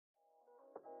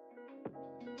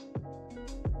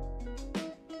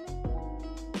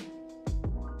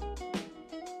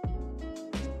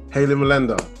Haley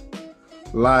Melinda,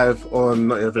 live on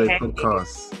Not Your Everyday Hey.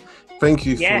 Podcast. Thank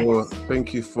you Yes,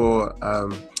 for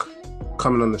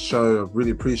coming on the show. I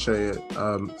really appreciate it.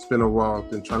 It's been a while. I've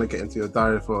been trying to get into your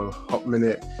diary for a hot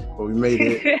minute, but we made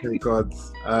it. Thank God.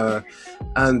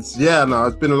 And yeah, no,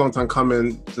 it's been a long time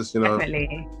coming. Just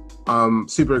definitely.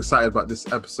 super excited about this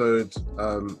episode.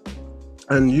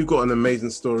 And you've got an amazing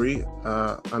story,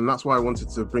 and that's why I wanted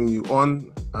to bring you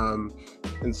on.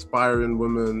 Inspiring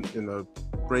women,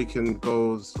 breaking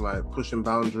goals, like pushing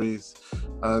boundaries,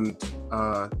 and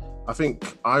I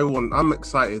think I'm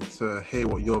excited to hear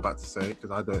what you're about to say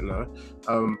because I don't know.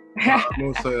 But I'm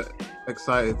also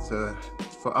excited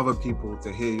for other people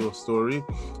to hear your story,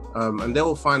 and they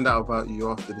will find out about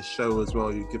you after the show as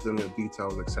well. You give them your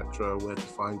details, etc., where to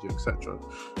find you, etc.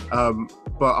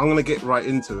 But I'm gonna get right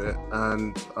into it,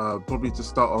 and probably to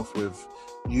start off with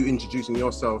you introducing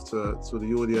yourself to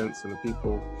the audience and the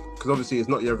people, because obviously it's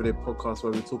Not Your Everyday Podcast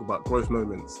where we talk about growth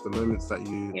moments, the moments that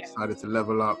you decided to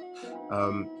level up,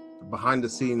 behind the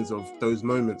scenes of those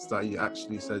moments that you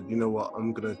actually said, you know what,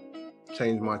 I'm gonna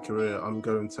change my career, I'm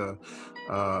going to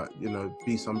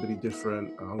be somebody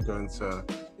different, I'm going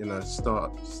to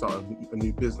start a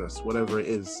new business, whatever it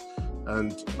is.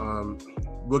 And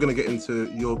we're going to get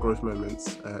into your growth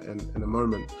moments in a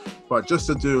moment, but just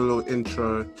to do a little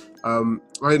intro,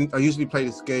 I usually play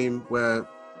this game where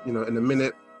in a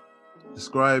minute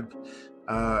describe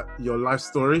your life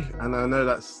story, and I know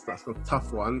that's a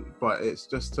tough one, but it's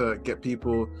just to get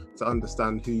people to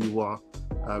understand who you are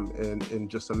in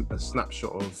just a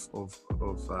snapshot of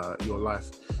your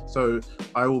life. So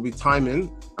I will be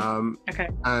timing, Okay.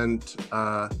 and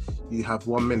you have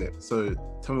 1 minute, so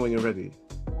tell me when you're ready.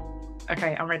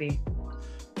 Okay, I'm ready.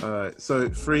 So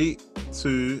 3,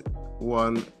 2,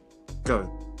 1,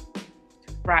 go.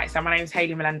 Right, so my name is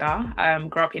Haley Melinda.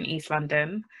 Grew up in East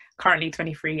London. Currently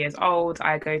 23 years old.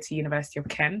 I go to University of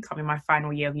Kent. I'm in my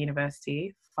final year of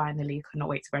university. Finally, could not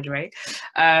wait to graduate.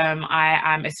 I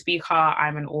am a speaker,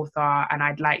 I'm an author, and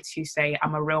I'd like to say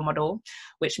I'm a role model,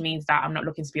 which means that I'm not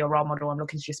looking to be a role model, I'm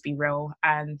looking to just be real.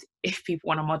 And if people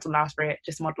want to model after it,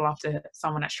 just model after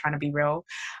someone that's trying to be real.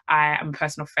 I am a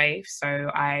person of faith, so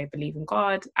I believe in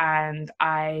God, and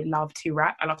I love to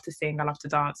rap, I love to sing, I love to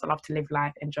dance, I love to live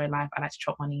life, enjoy life, I like to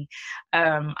chop money.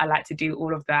 I like to do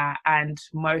all of that, and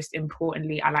most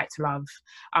importantly, I like to love.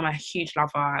 I'm a huge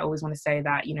lover. I always want to say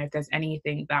that, if there's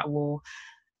anything that will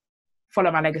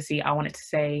follow my legacy, I want it to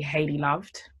say Haley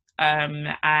loved.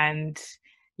 And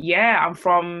yeah, I'm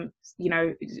from,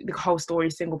 the whole story,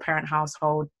 single parent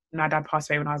household. My dad passed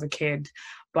away when I was a kid,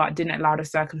 but didn't allow the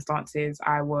circumstances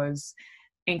I was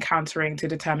encountering to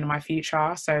determine my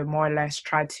future. So more or less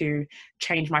tried to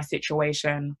change my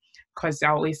situation, because I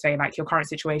always say, like, your current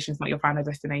situation is not your final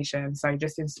destination. So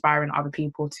just inspiring other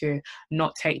people to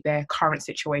not take their current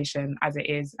situation as it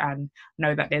is and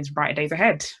know that there's brighter days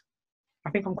ahead. I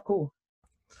think I'm cool.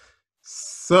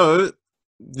 So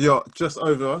you're just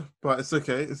over, but it's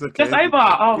okay. It's Just okay.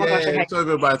 over. Oh my Yeah, gosh. Okay. it's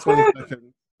over by 20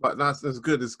 seconds. But that's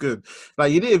good. It's good.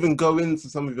 Like, you didn't even go into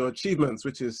some of your achievements,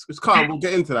 which calm. We'll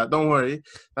get into that. Don't worry.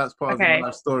 That's part of your Okay.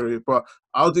 life story. But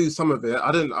I'll do some of it.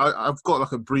 I've got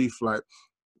like a brief, like,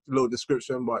 little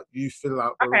description, but you fill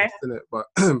out the Okay. rest in it. But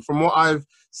from what I've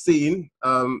seen,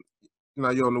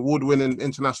 you're an award-winning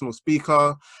international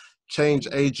speaker, change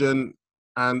agent,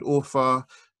 and author.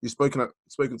 You've spoken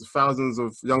to thousands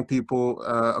of young people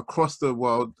across the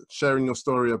world, sharing your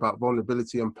story about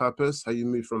vulnerability and purpose, how you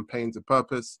move from pain to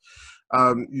purpose.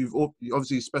 You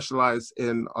obviously specialize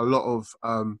in a lot of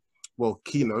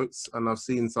keynotes, and I've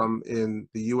seen some in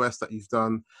the US that you've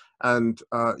done. And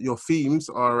your themes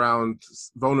are around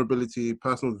vulnerability,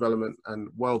 personal development, and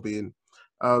well-being.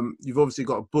 You've obviously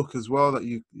got a book as well that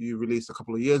you released a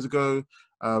couple of years ago.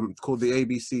 It's called The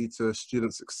ABC to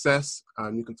Student Success,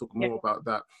 and you can talk Yeah. more about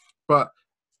that. But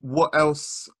what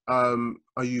else are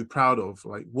you proud of?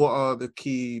 Like, what are the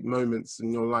key moments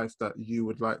in your life that you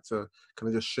would like to kind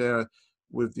of just share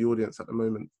with the audience at the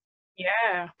moment?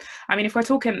 Yeah. I mean, if we're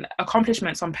talking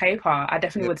accomplishments on paper, I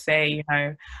definitely Yep. would say,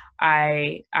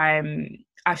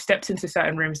 I've stepped into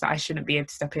certain rooms that I shouldn't be able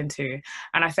to step into.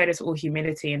 And I say this with all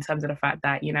humility in terms of the fact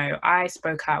that, I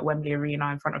spoke at Wembley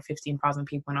Arena in front of 15,000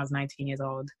 people when I was 19 years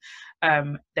old.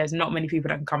 There's not many people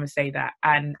that can come and say that.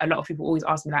 And a lot of people always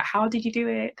ask me, like, how did you do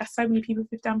it? That's so many people,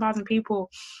 15,000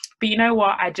 people. But you know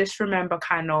what? I just remember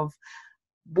kind of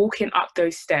walking up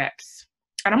those steps.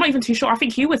 And I'm not even too sure. I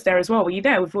think you was there as well. Were you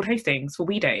there with Lord Hastings for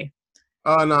We Day?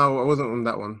 Oh, no, I wasn't on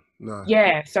that one. No.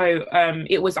 Yeah. So I think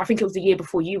it was the year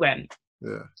before you went.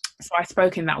 Yeah. So I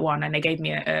spoke in that one, and they gave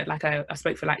me I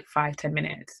spoke for like 5-10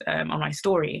 minutes on my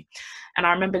story. And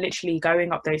I remember literally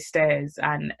going up those stairs,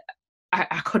 and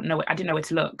I couldn't know, I didn't know where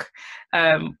to look.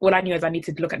 All I knew is I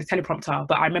needed to look at the teleprompter,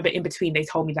 but I remember in between they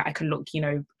told me that I could look,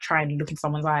 try and look in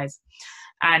someone's eyes.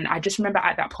 And I just remember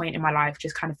at that point in my life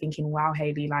just kind of thinking, wow,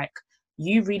 Hayley, like,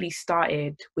 you really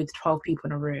started with 12 people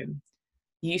in a room.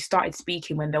 You started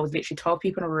speaking when there was literally 12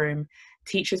 people in a room.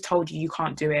 Teachers told you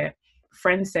can't do it.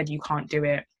 Friends said you can't do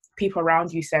it. People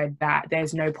around you said that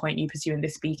there's no point you pursuing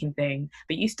this speaking thing,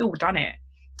 but you still done it,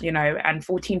 and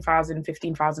 14,000,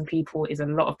 15,000 people is a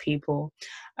lot of people.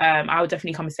 I would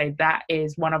definitely come and say that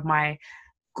is one of my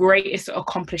greatest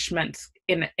accomplishments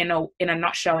in a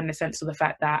nutshell, in the sense of the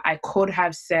fact that I could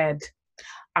have said,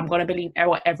 I'm going to believe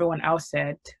what everyone else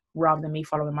said, rather than me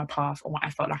following my path or what I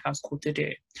felt like I was called to do.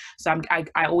 So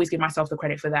I always give myself the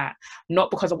credit for that,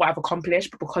 not because of what I've accomplished,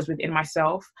 but because within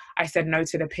myself, I said no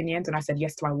to the opinions and I said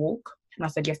yes to my walk and I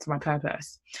said yes to my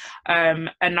purpose.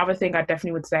 Another thing I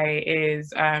definitely would say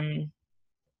is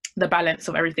the balance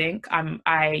of everything.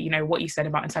 What you said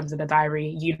about in terms of the diary,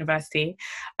 university.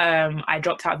 I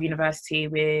dropped out of university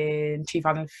in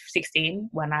 2016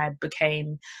 when I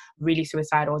became really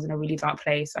suicidal. I was in a really dark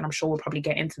place, and I'm sure we'll probably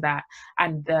get into that.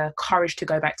 And the courage to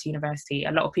go back to university.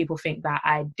 A lot of people think that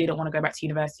I didn't want to go back to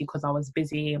university because I was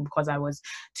busy and because I was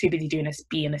too busy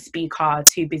being a speaker,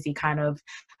 too busy kind of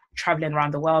traveling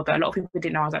around the world, but a lot of people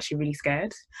didn't know I was actually really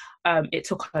scared. It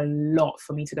took a lot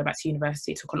for me to go back to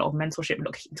university. It took a lot of mentorship,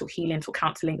 it took healing, it took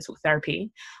counselling, it took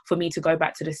therapy for me to go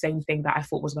back to the same thing that I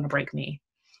thought was going to break me.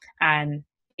 And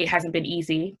it hasn't been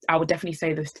easy. I would definitely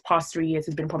say the past 3 years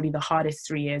has been probably the hardest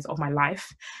 3 years of my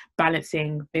life,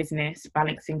 balancing business,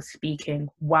 balancing speaking,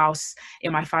 whilst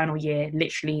in my final year,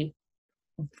 literally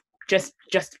just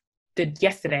did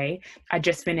yesterday, I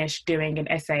just finished doing an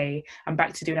essay. I'm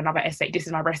back to doing another essay. This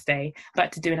is my rest day,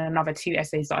 back to doing another 2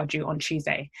 essays that are due on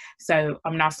Tuesday. So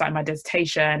I'm now starting my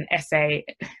dissertation, essay.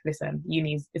 Listen,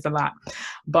 uni is a lot.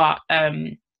 But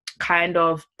kind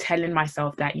of telling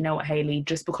myself that, you know what, Hayley,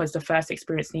 just because the first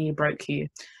experience nearly broke you,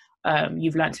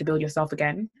 you've learned to build yourself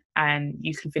again and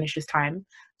you can finish this time.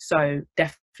 So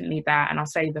definitely that. And I'll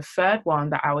say the third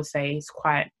one that I would say is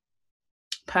quite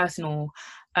personal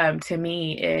to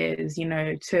me is,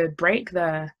 to break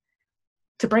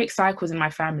cycles in my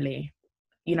family.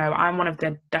 I'm one of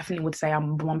the, definitely would say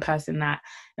I'm one person that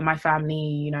in my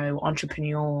family,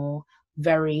 entrepreneur,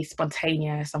 very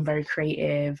spontaneous, I'm very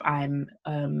creative, I'm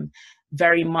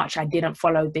very much, I didn't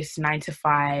follow this 9 to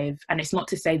 5, and it's not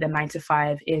to say the 9 to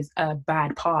 5 is a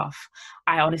bad path.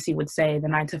 I honestly would say the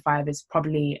 9 to 5 is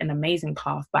probably an amazing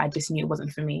path, but I just knew it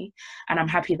wasn't for me. And I'm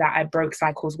happy that I broke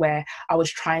cycles where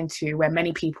where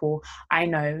many people I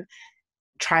know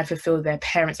try and fulfill their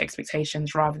parents'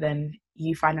 expectations rather than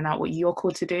you finding out what you're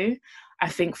called to do. I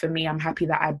think for me, I'm happy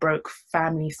that I broke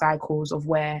family cycles of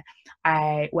where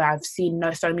I've seen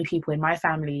so many people in my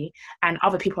family and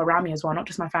other people around me as well, not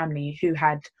just my family, who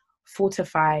had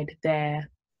fortified their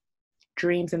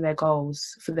dreams and their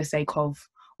goals for the sake of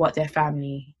what their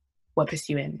family were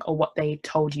pursuing or what they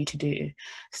told you to do.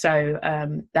 So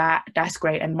that's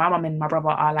great. And my mum and my brother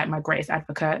are like my greatest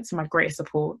advocates, my greatest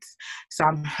supports. So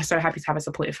I'm so happy to have a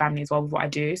supportive family as well with what I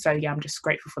do. So yeah, I'm just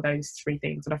grateful for those 3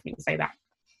 things. I definitely say that.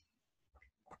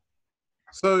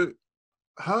 So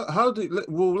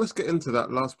let's get into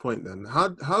that last point then.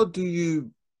 How do you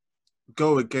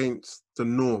go against the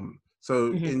norm?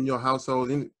 So in your household,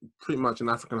 in pretty much in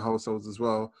African households as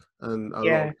well, and a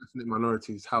lot of ethnic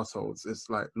minorities households, it's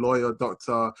like lawyer,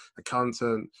 doctor,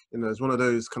 accountant. It's one of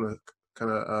those kind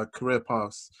of career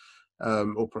paths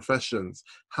or professions.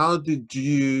 How did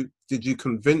you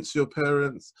convince your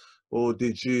parents, or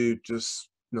did you just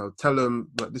tell them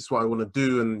like this is what I want to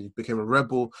do, and you became a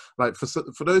rebel? Like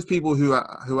for those people who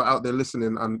are out there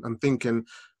listening and thinking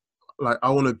like,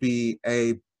 I want to be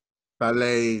a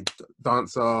ballet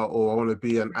dancer, or I want to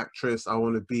be an actress, I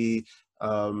want to be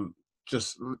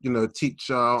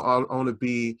teacher, I want to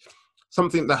be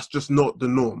something that's just not the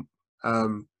norm,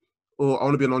 or I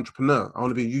want to be an entrepreneur, I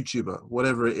want to be a YouTuber,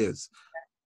 whatever it is.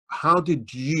 How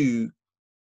did you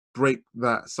break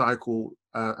that cycle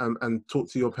and talk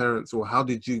to your parents, or how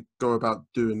did you go about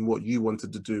doing what you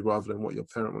wanted to do rather than what your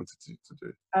parent wanted to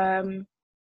do?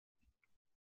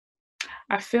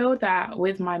 I feel that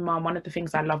with my mum, one of the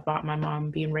things I love about my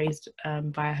mum being raised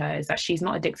by her is that she's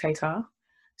not a dictator.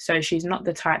 So she's not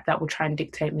the type that will try and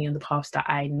dictate me on the paths that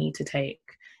I need to take.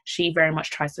 She very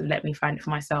much tries to let me find it for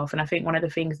myself. And I think one of the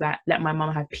things that let my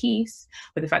mum have peace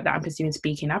with the fact that I'm pursuing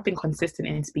speaking, I've been consistent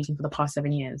in speaking for the past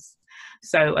 7 years.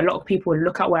 So a lot of people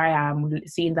look at where I am,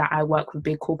 seeing that I work with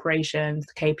big corporations,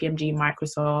 KPMG,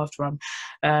 Microsoft,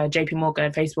 JP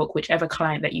Morgan, Facebook, whichever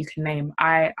client that you can name.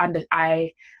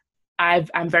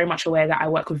 I'm very much aware that I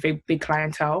work with big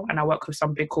clientele and I work with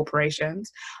some big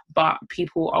corporations, but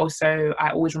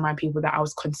I always remind people that I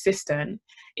was consistent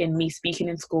in me speaking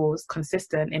in schools,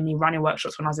 consistent in me running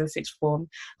workshops when I was in sixth form,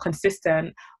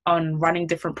 consistent on running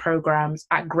different programs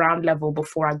at ground level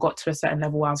before I got to a certain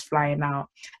level where I was flying out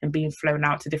and being flown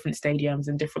out to different stadiums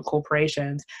and different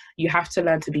corporations. You have to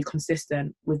learn to be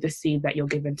consistent with the seed that you're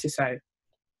given to sow.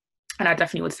 And I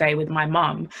definitely would say with my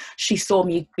mum, she saw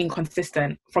me being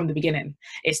consistent from the beginning.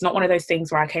 It's not one of those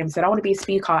things where I came and said, I want to be a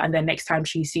speaker. And then next time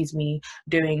she sees me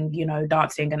doing,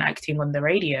 dancing and acting on the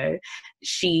radio,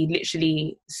 she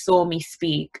literally saw me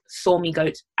speak, saw me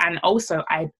go. And also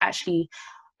I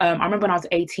remember when I was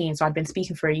 18, so I'd been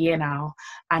speaking for a year now,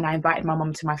 and I invited my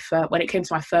mum to when it came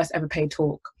to my first ever paid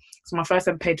talk. So my first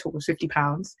ever paid talk was £50.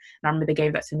 And I remember they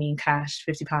gave that to me in cash,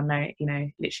 £50 note,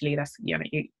 literally that's,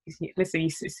 listen,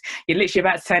 you're literally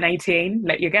about to turn 18,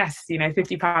 let your guess,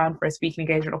 £50 for a speaking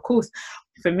engagement. Of course,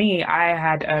 for me, I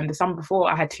had, the summer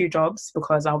before, I had 2 jobs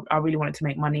because I really wanted to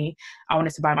make money. I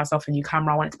wanted to buy myself a new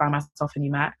camera. I wanted to buy myself a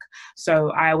new Mac.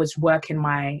 So I was working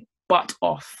my butt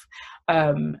off,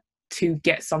 to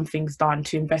get some things done,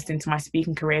 to invest into my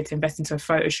speaking career, to invest into a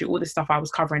photo shoot, all this stuff, I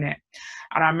was covering it.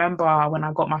 And I remember when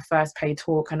I got my first paid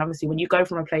talk, and obviously when you go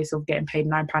from a place of getting paid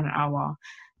 £9 an hour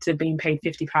to being paid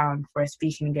 £50 for a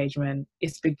speaking engagement,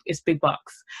 it's big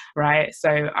bucks, right? So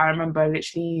I remember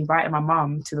literally inviting my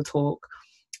mum to the talk,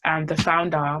 and the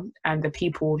founder and the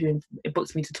people who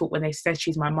booked me to talk, when they said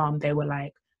she's my mum, they were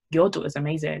like, your daughter's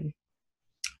amazing.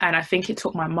 And I think it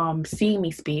took my mum seeing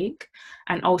me speak,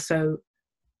 and also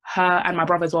her and my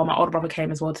brother as well, my older brother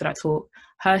came as well to that talk,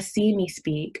 her seeing me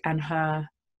speak and her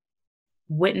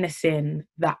witnessing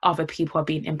that other people are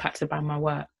being impacted by my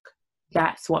work.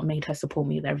 That's what made her support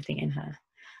me with everything in her.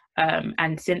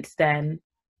 And since then,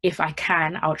 if I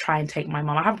can, I'll try and take my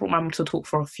mum. I haven't brought my mum to talk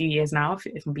for a few years now,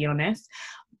 if I'm being honest.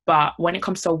 But when it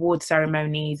comes to award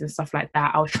ceremonies and stuff like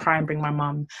that, I'll try and bring my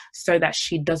mum so that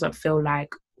she doesn't feel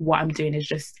like what I'm doing is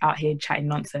just out here chatting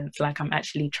nonsense. Like I'm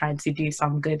actually trying to do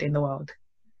some good in the world.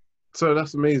 So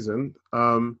that's amazing.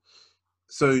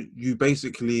 So you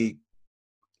basically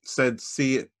said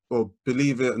see it or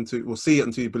believe it until, or see it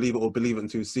until you believe it, or believe it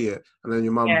until you see it. And then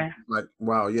your mum, like,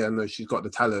 wow, yeah, no, she's got the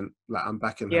talent. Like, I'm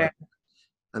backing her.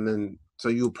 And then, so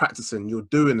you're practicing, you're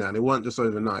doing that, and it weren't just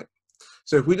overnight.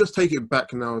 So if we just take it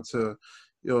back now to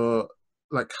your,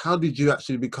 like, how did you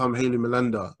actually become Hayley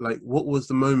Melenda? Like, what was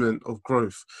the moment of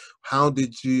growth? How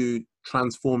did you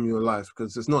transform your life?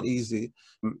 Because it's not easy.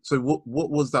 So what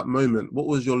was that moment? What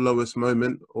was your lowest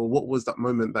moment? Or what was that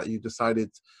moment that you decided,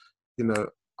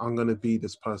 I'm going to be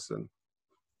this person?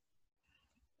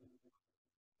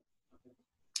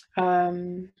 I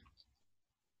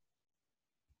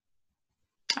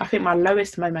think my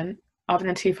lowest moment, other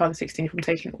than 2016, from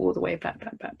taking all the way back,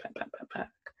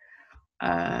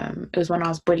 it was when I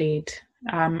was bullied.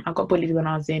 I got bullied when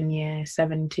I was in year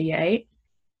 7 to year 8.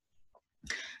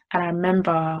 And I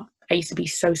remember I used to be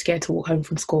so scared to walk home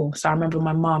from school. So I remember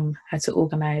my mum had to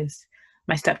organise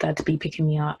my stepdad to be picking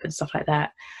me up and stuff like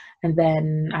that. And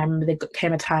then I remember there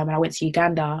came a time when I went to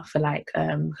Uganda for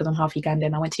because I'm half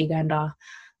Ugandan, I went to Uganda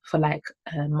for a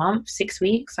month, 6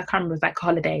 weeks. I can't remember, it was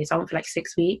holidays. I went for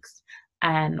 6 weeks.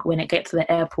 And when it get to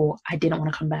the airport, I didn't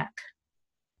want to come back.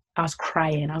 I was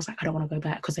crying. I was like, I don't want to go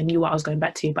back, because I knew what I was going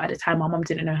back to. But at the time, my mum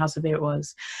didn't know how severe it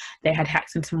was. They had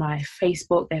hacked into my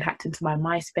Facebook. They had hacked into my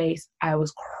MySpace. I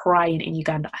was crying in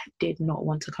Uganda. I did not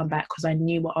want to come back because I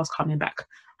knew what I was coming back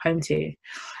home to.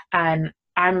 And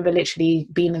I remember literally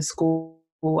being in school,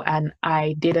 and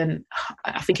I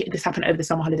think this happened over the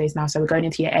summer holidays now. So we're going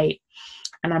into year 8.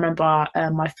 And I remember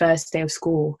my first day of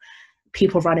school,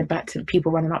 people running up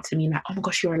to me like, oh my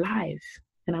gosh, you're alive.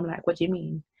 And I'm like, what do you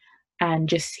mean? And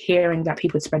just hearing that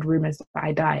people spread rumors that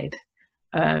I died.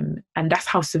 And that's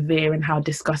how severe and how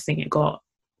disgusting it got.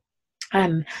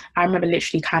 And I remember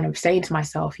literally kind of saying to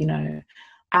myself,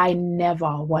 I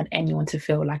never want anyone to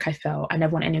feel like I felt. I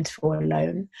never want anyone to feel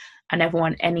alone. I never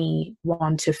want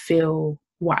anyone to feel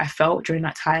what I felt during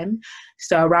that time.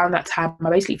 So around that time, I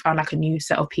basically found a new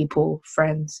set of people,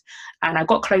 friends. And I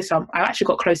actually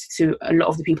got closer to a lot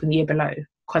of the people in the year below,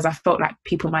 because I felt like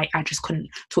I just couldn't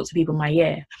talk to people in my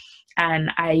year.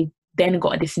 And I then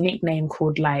got this nickname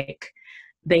called,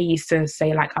 they used to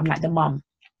say, I'm like the mum.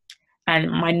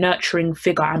 and my nurturing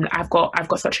figure. I've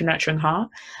got such a nurturing heart,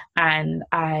 and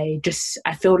I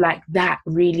feel like that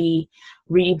really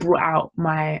brought out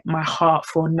my heart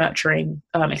for nurturing,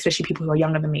 especially people who are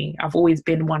younger than me. I've always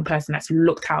been one person that's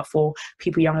looked out for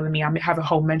people younger than me. I have a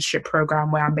whole mentorship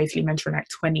program where I'm basically mentoring like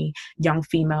 20 young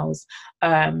females,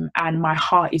 and my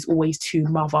heart is always to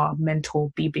mother,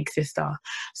 mentor, be big sister.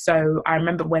 So I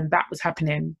remember when that was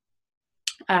happening,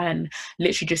 and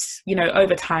literally just,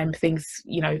 over time things,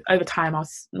 over time I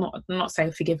was not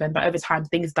saying forgiven, but over time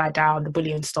things died down, the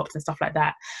bullying stopped and stuff like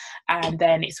that. And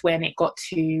then it's when I got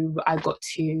to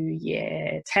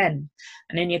year 10,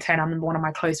 and in year 10 I remember one of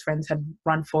my close friends had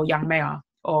run for young mayor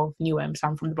of Newham, so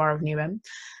I'm from the borough of Newham,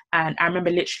 and I remember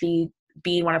literally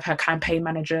being one of her campaign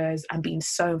managers and being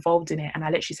so involved in it. And I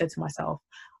literally said to myself,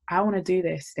 I want to do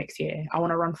this next year. I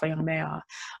want to run for young mayor.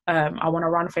 I want to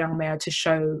run for young mayor to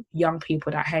show young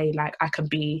people that, hey, like I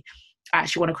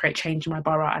actually want to create change in my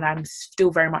borough. And I'm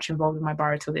still very much involved in my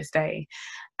borough till this day.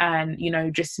 And,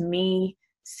 just me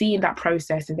seeing that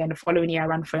process. And then the following year I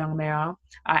ran for young mayor.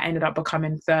 I ended up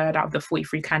becoming third out of the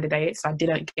 43 candidates. I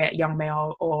didn't get young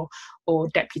mayor or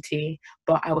deputy,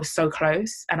 but I was so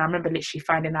close. And I remember literally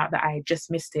finding out that I had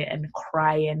just missed it and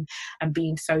crying and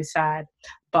being so sad.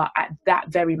 But at that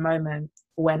very moment,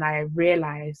 when I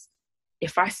realized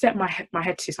if I set my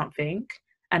head to something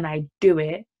and I do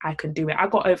it, I can do it. I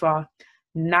got over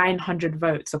 900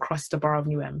 votes across the borough of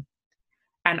Newham.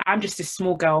 And I'm just this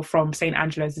small girl from St.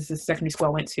 Angela's. This is the secondary school I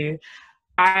went to.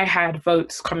 I had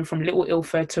votes coming from Little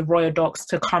Ilford to Royal Docks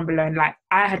to Cumberland. Like,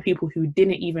 I had people who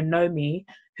didn't even know me,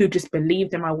 who just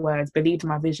believed in my words, believed in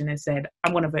my vision, and said,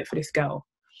 I'm going to vote for this girl.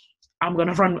 I'm going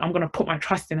to run, I'm going to put my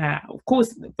trust in her. Of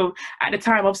course, but at the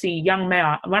time, obviously, young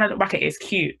mayor, when I look back at it, it's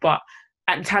cute, but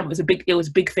at the time, it was a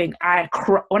big thing.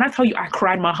 When I tell you I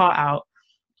cried my heart out,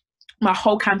 my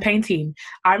whole campaign team,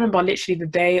 I remember literally the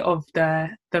day of the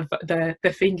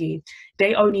thingy,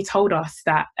 they only told us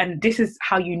that, and this is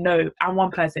how I'm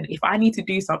one person, if I need to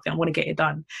do something, I want to get it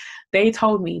done. They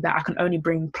told me that I can only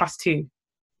bring +2.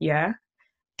 Yeah?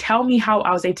 Tell me how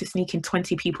I was able to sneak in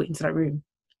 20 people into that room.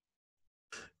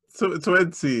 So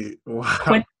 20. Wow.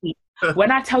 20. When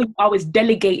I tell you I was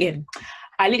delegating,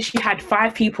 I literally had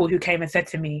 5 people who came and said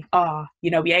to me,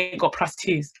 we ain't got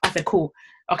 +2s. I said, cool.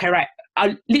 Okay, right.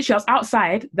 I was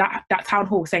outside that town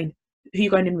hall saying, who you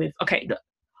going in with? Okay,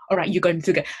 all right, you're going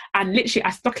to get. And literally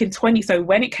I stuck in 20. So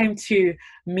when it came to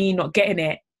me not getting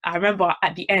it, I remember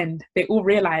at the end, they all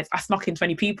realized I snuck in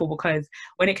 20 people, because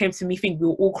when it came to me thinking, we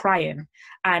were all crying.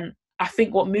 And I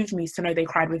think what moved me is to know they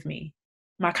cried with me.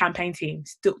 My campaign team,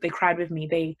 still, they cried with me.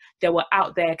 They were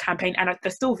out there campaigning, and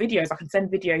there's still videos. I can send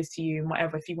videos to you and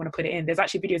whatever if you want to put it in. There's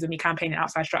actually videos of me campaigning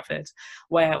outside Stratford,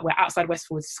 where we're outside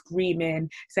Westfield screaming,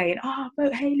 saying,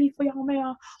 vote Hayley for young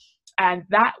mayor. And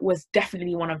that was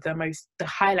definitely one of the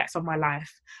highlights of my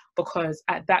life, because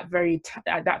at that very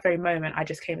moment, I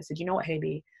just came and said, you know what,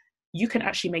 Hayley, you can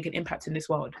actually make an impact in this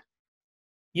world.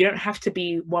 You don't have to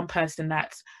be one person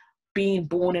that's being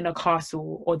born in a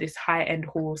castle or this high-end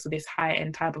horse or this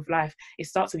high-end type of life. It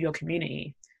starts with your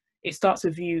community. It starts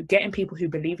with you getting people who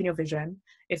believe in your vision.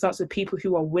 It starts with people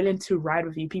who are willing to ride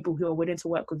with you, people who are willing to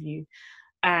work with you,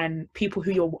 and people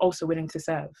who you're also willing to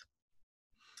serve.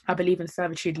 I believe in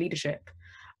servitude leadership.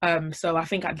 So I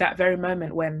think at that very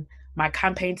moment when my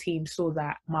campaign team saw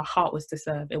that my heart was to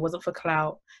serve, it wasn't for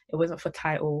clout, it wasn't for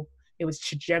title, it was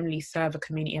to generally serve a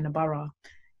community in a borough.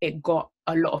 It got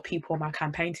a lot of people on my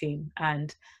campaign team.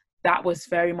 And that was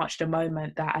very much the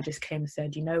moment that I just came and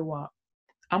said, you know what,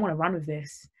 I want to run with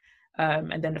this.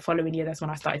 And then the following year, that's when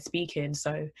I started speaking.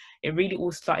 So it really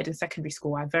all started in secondary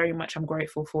school. I'm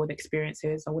grateful for the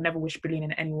experiences. I will never wish bullying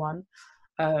on anyone.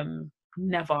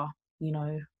 Never,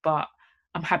 but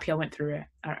I'm happy I went through it.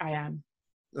 I am.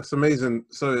 That's amazing.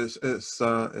 So it's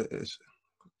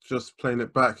just playing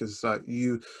it back. It's like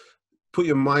you put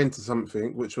your mind to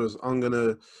something, which was, I'm going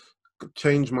to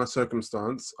change my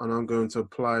circumstance and I'm going to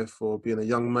apply for being a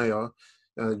young mayor.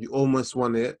 You almost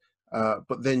won it,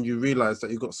 but then you realize that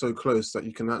you got so close that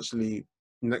you can actually,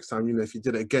 next time, if you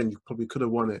did it again, you probably could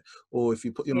have won it. Or if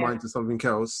you put your mind to something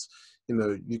else,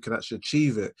 you could actually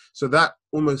achieve it. So that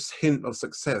almost hint of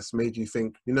success made you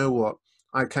think, you know what,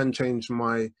 I can change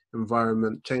my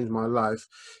environment, change my life,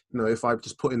 if I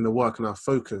just put in the work and I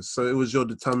focus. So it was your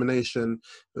determination,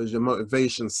 it was your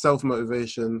motivation,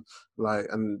 self-motivation,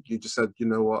 and you just said, you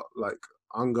know what,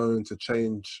 I'm going to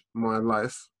change my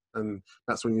life. And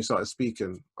that's when you started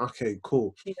speaking. Okay,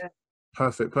 cool. Yeah.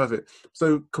 Perfect.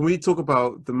 So can we talk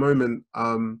about the moment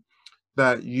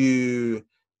that you,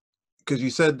 because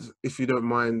you said, if you don't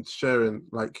mind sharing,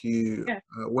 you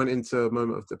went into a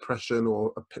moment of depression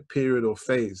or a period or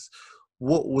phase.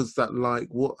 What was that like?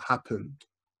 What happened?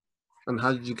 And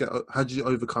how did you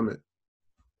overcome it?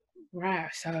 Right,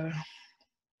 so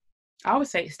I would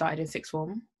say it started in sixth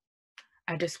form.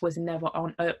 I just was never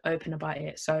open about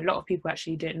it. So a lot of people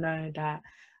actually didn't know that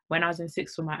when I was in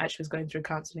sixth form, I actually was going through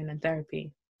counselling and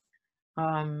therapy.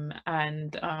 I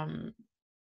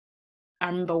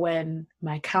remember when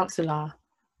my counsellor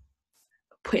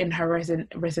put in her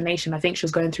resignation, I think she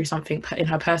was going through something in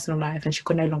her personal life and she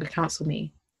could no longer counsel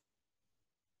me.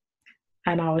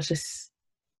 And I was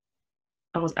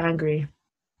angry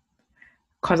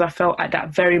because I felt at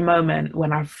that very moment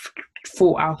when I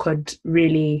thought I could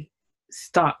really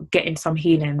start getting some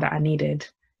healing that I needed.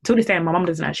 Till this day, my mum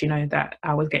doesn't actually know that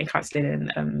I was getting counselling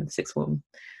in sixth form.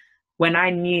 When I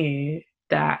knew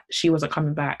that she wasn't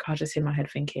coming back, I was just in my head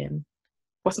thinking,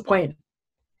 what's the point?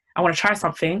 I want to try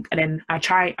something, and then I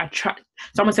try.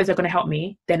 Someone says they're going to help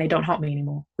me, then they don't help me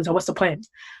anymore. So what's the point?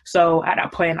 So at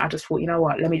that point, I just thought, you know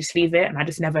what, let me just leave it, and I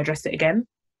just never addressed it again.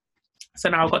 So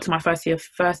now I got to my first year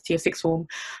sixth form,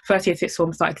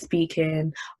 started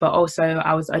speaking, but also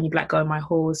I was the only black girl in my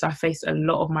hall, so I faced a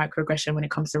lot of microaggression when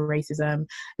it comes to racism,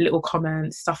 little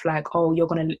comments, stuff like, oh, you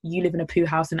live in a poo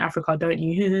house in Africa, don't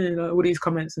you? All these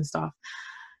comments and stuff.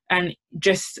 And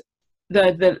just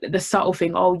the subtle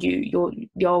thing, oh,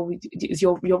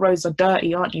 your roads are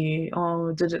dirty, aren't you?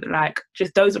 Oh, like,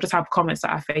 just those are the type of comments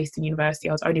that I faced in university.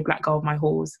 I was only black girl of my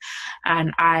halls,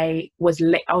 and I was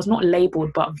not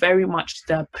labeled, but very much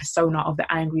the persona of the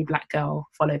angry black girl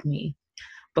followed me,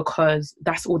 because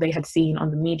that's all they had seen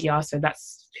on the media, so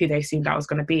that's who they assumed I was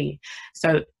going to be.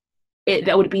 So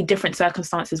there would be different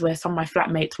circumstances where some of my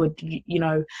flatmates would,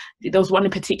 there was one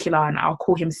in particular, and I'll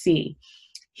call him C.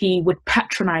 He would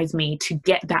patronize me to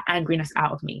get that angriness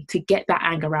out of me, to get that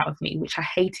anger out of me, which I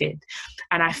hated.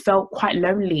 And I felt quite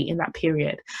lonely in that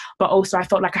period. But also I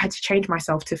felt like I had to change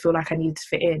myself to feel like I needed to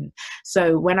fit in.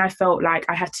 So when I felt like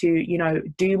I had to,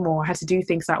 do more, I had to do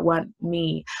things that weren't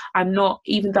me.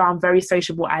 Even though I'm very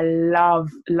sociable, I love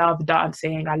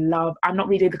dancing. I'm not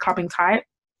really the clubbing type.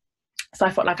 So I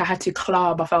felt like I had to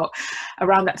club. I felt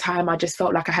around that time, I just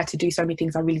felt like I had to do so many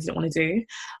things I really didn't want to do.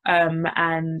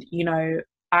 And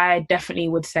I definitely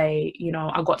would say,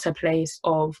 I got to a place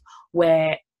of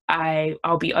where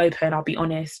I'll be open, I'll be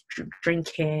honest,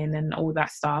 drinking and all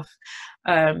that stuff.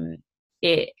 I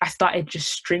started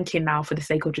just drinking now for the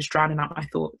sake of just drowning out my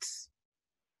thoughts.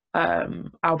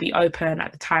 I'll be open.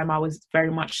 At the time, I was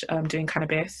very much doing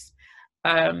cannabis.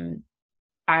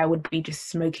 I would be just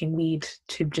smoking weed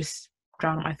to just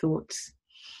drown out my thoughts.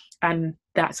 And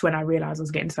that's when I realized I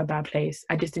was getting to a bad place.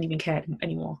 I just didn't even care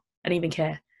anymore. I didn't even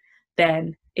care.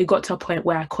 Then it got to a point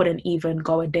where I couldn't even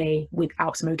go a day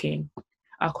without smoking.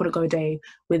 I couldn't go a day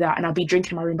without, and I'd be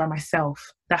drinking in my room by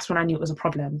myself. That's when I knew it was a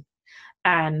problem.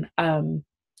 And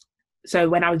so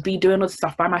when I would be doing all the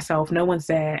stuff by myself, no one's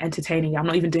there entertaining. I'm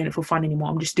not even doing it for fun anymore.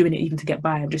 I'm just doing it even to get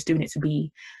by. I'm just doing it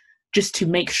just to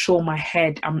make sure my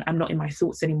head, I'm not in my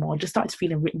thoughts anymore. I just started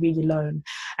feeling really alone.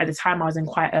 At the time, I was in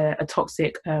quite a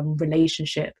toxic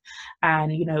relationship,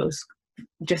 and it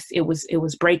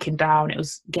was breaking down. It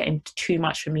was getting too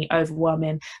much for me,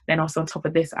 overwhelming. Then also on top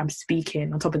of this, I'm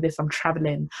speaking. On top of this, I'm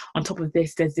traveling. On top of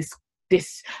this, there's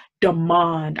this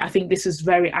demand. I think this is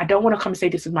I don't want to come and say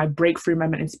this was my breakthrough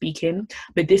moment in speaking,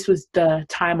 but this was the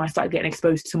time I started getting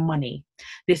exposed to money.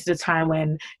 This is the time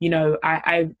when,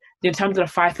 I in terms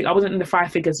of the I wasn't in the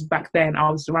 5 figures back then. I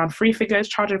was around 3 figures,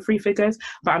 charging 3 figures.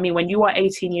 But I mean, when you are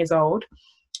 18 years old,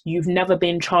 you've never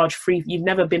been charged free, you've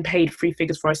never been paid 3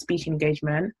 figures for a speaking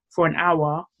engagement for an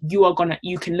hour,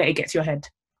 you can let it get to your head.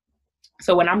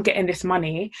 So when I'm getting this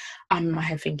money, I'm in my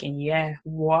head thinking, yeah,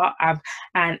 what?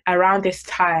 And around this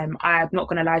time, I'm not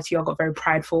going to lie to you, I got very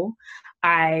prideful.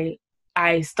 I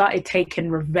started taking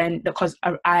revenge because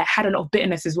I had a lot of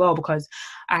bitterness as well, because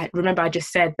I remember I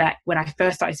just said that when I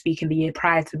first started speaking the year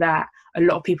prior to that, a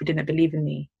lot of people didn't believe in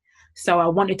me. So I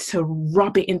wanted to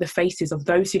rub it in the faces of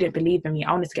those who didn't believe in me.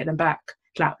 I wanted to get them back.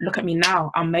 Like, look at me now.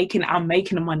 I'm making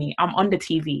the money. I'm on the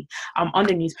TV. I'm on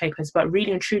the newspapers. But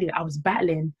really and truly, I was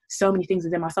battling so many things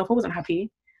within myself. I wasn't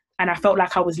happy. And I felt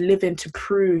like I was living to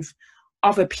prove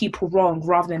other people wrong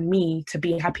rather than me to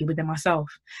be happy within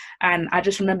myself. And I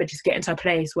just remember just getting to a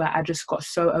place where I just got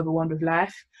so overwhelmed with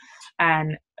life.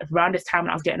 And around this time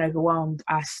when I was getting overwhelmed,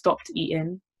 I stopped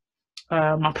eating.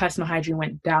 My personal hygiene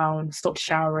went down, stopped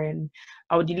showering.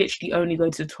 I would literally only go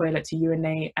to the toilet to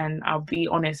urinate, and I'll be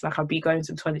honest, like I'll be going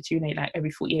to the toilet to urinate like every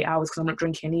 48 hours because I'm not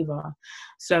drinking either.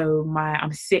 So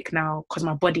I'm sick now because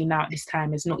my body now at this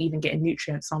time is not even getting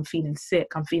nutrients. So I'm feeling sick,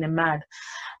 I'm feeling mad.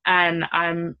 And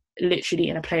literally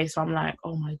in a place where I'm like,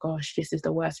 oh my gosh, this is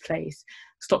the worst place.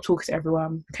 Stopped talking to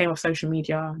everyone, came off social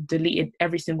media, deleted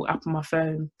every single app on my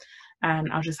phone.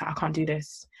 And I was just like, I can't do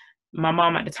this. My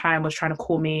mom at the time was trying to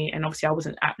call me, and obviously I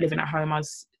wasn't living at home. I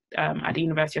was at the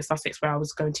University of Sussex, where I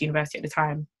was going to university at the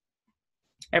time.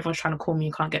 Everyone's trying to call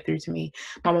me, can't get through to me.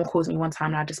 My mom calls me one time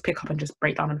and I just pick up and just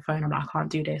break down on the phone. I'm like, I can't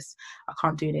do this. I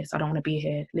can't do this. I don't want to be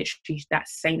here. Literally that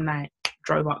same night,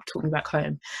 drove up, took me back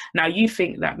home. Now you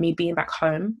think that me being back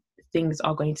home, things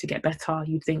are going to get better.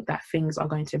 You think that things are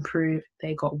going to improve.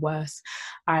 They got worse.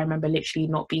 I remember literally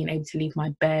not being able to leave my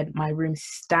bed. My room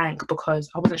stank because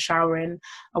I wasn't showering.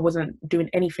 I wasn't doing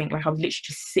anything. Like, I was literally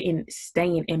just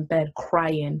staying in bed,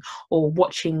 crying or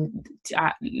watching.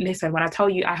 Listen, when I tell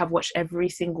you I have watched every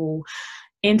single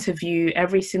interview,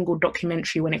 every single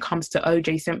documentary when it comes to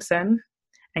O.J. Simpson.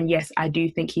 And yes, I do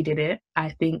think he did it. I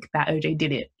think that O.J.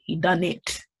 did it. He done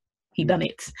it.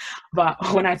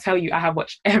 But when I tell you I have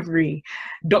watched every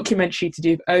documentary to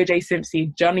do with O.J.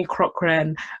 Simpson, Johnny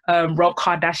Cochran, Rob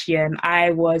Kardashian,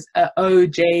 I was a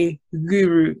O.J.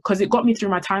 guru because it got me through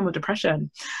my time of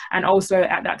depression. And also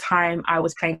at that time I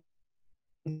was playing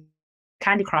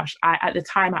Candy Crush. At the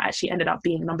time, I actually ended up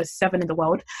being number 7 in the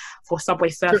world for Subway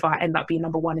Surfer. I ended up being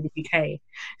number 1 in the UK.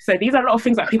 So these are a lot of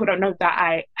things that people don't know that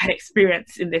I had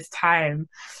experienced in this time.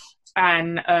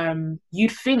 And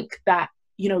you'd think that,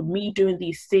 you know, me doing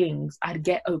these things, I'd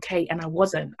get okay, and I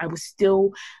wasn't. I was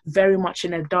still very much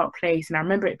in a dark place. And I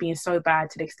remember it being so bad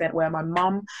to the extent where my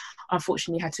mum,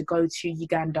 unfortunately, had to go to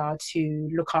Uganda to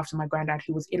look after my granddad,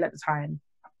 who was ill at the time.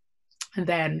 And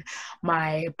then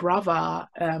my brother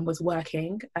was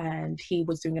working and he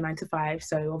was doing a 9 to 5.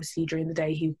 So obviously during the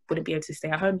day, he wouldn't be able to stay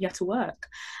at home. He had to work.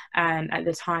 And at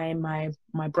the time,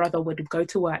 my brother would go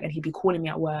to work and he'd be calling me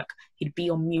at work. He'd be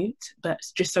on mute, but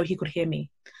just so he could hear me.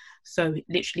 So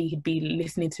literally he'd be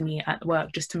listening to me at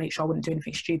work just to make sure I wouldn't do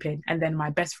anything stupid. And then my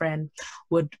best friend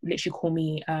would literally call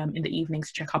me in the evenings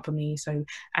to check up on me. So,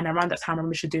 and around that time, I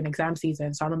remember she was doing exam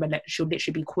season. So I remember she'll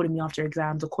literally be calling me after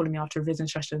exams or calling me after revision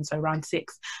session. So around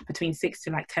between 6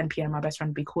 to like 10 p.m, my best friend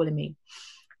would be calling me.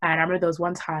 And I remember there was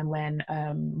one time when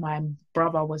my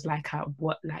brother was like at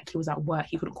work, he was at work.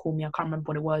 He couldn't call me. I can't remember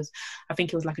what it was. I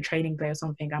think it was like a training day or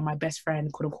something. And my best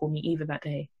friend couldn't call me either that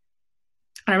day.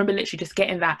 I remember literally just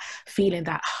getting that feeling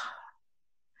that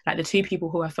like the two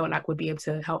people who I felt like would be able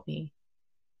to help me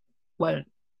won't.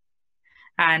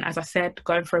 And as I said,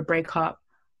 going for a breakup,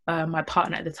 my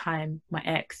partner at the time, my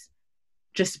ex,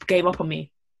 just gave up on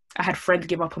me. I had friends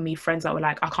give up on me, friends that were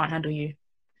like, I can't handle you.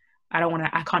 I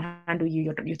can't handle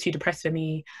you. You're too depressed for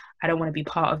me. I don't want to be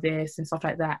part of this and stuff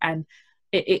like that. And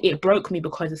it broke me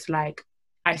because it's like,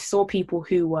 I saw people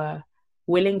who were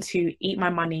willing to eat my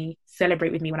money,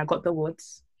 celebrate with me when I got the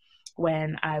awards,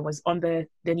 when I was on the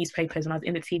newspapers, when I was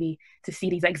in the TV, to see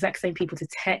these exact same people to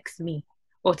text me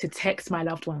or to text my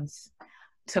loved ones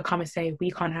to come and say,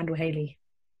 we can't handle Hayley.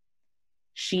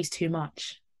 She's too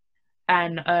much.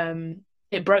 And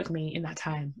it broke me in that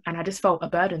time. And I just felt a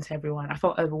burden to everyone. I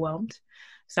felt overwhelmed.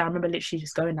 So I remember literally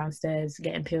just going downstairs,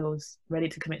 getting pills, ready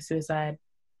to commit suicide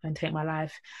and take my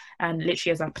life. And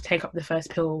literally as I take up the first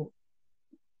pill,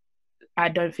 I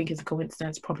don't think it's a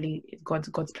coincidence, probably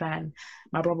God's plan.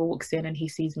 My brother walks in and he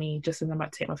sees me just as I'm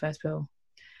about to take my first pill.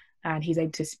 And he's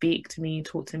able to speak to me,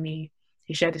 talk to me.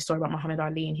 He shared this story about Muhammad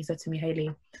Ali and he said to me,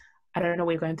 Hayley, I don't know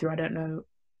what you're going through. I don't know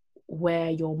where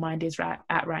your mind is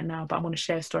at right now, but I'm going to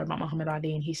share a story about Muhammad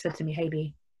Ali. And he said to me,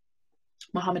 Hayley,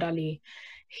 Muhammad Ali,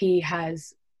 he's a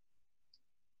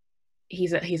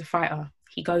fighter.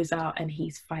 He goes out and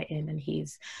he's fighting and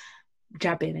he's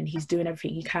jabbing and he's doing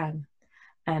everything he can.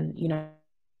 And, you know,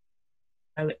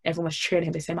 everyone's cheering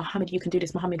him. They say, Muhammad, you can do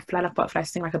this. Muhammad, fly like butterfly,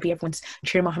 sing like a bee. Everyone's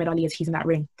cheering Muhammad Ali as he's in that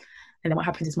ring. And then what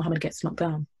happens is Muhammad gets knocked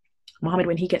down. Muhammad,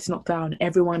 when he gets knocked down,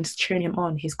 everyone's cheering him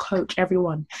on. His coach,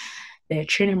 everyone, they're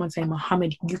cheering him on, saying,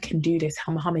 Muhammad, you can do this.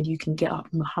 Muhammad, you can get up.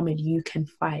 Muhammad, you can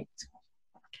fight.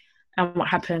 And what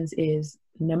happens is,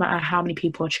 no matter how many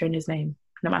people are cheering his name,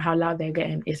 no matter how loud they're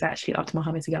getting, it's actually up to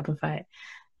Muhammad to get up and fight.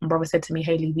 My brother said to me,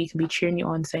 Hayley, we can be cheering you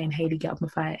on, saying, Hayley, get up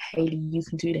and fight. Hayley, you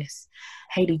can do this.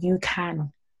 Hayley, you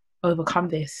can overcome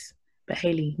this. But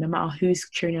Hayley, no matter who's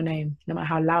cheering your name, no matter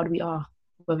how loud we are,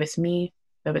 whether it's me,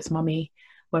 whether it's mummy,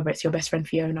 whether it's your best friend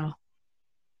Fiona,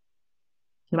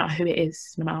 no matter who it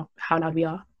is, no matter how loud we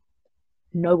are,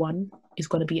 no one is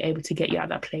going to be able to get you out of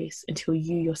that place until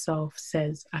you yourself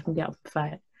says, I can get up and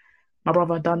fight. My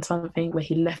brother had done something where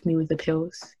he left me with the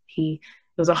pills. It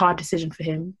was a hard decision for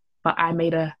him, but I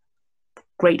made a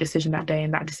great decision that day,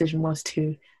 and that decision was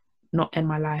to not end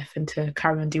my life and to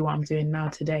carry on do what I'm doing now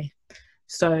today.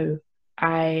 So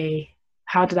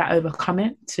how did I overcome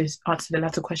it? To answer the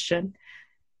latter question,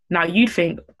 Now you'd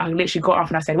think I literally got up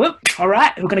and I said, well, all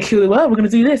right, we're going to kill the world. We're going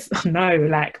to do this. No,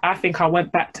 like, I think I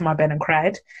went back to my bed and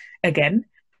cried again.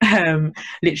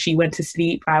 Literally went to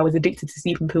sleep. I was addicted to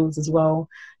sleeping pills as well,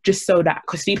 just so that,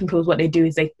 because sleeping pills, what they do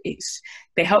is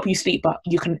they help you sleep, but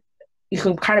you can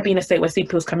kind of be in a state where sleeping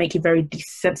pills can make you very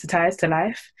desensitized to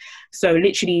life. So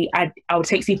literally, I would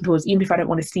take sleeping pills even if I don't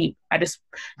want to sleep. I just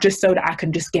so that I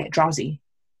can just get drowsy.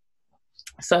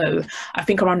 So I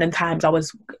think around them times I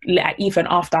was, even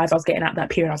after as I was getting out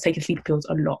that period, I was taking sleeping pills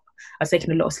a lot. I was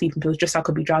taking a lot of sleeping pills just so I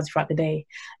could be drowsy throughout the day.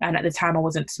 And at the time I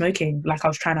wasn't smoking. Like, I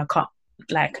was trying to cut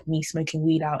like me smoking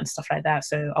weed out and stuff like that.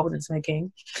 So I wasn't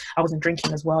smoking. I wasn't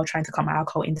drinking as well, trying to cut my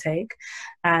alcohol intake.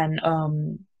 And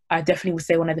I definitely would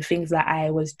say one of the things that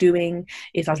I was doing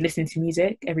is I was listening to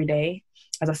music every day.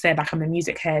 As I said, like, I'm a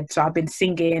music head. So I've been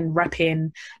singing,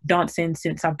 rapping, dancing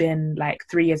since I've been like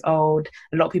 3 years old.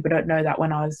 A lot of people don't know that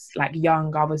when I was like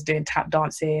young, I was doing tap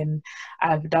dancing.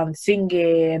 I've done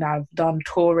singing, I've done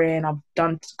touring,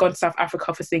 gone to South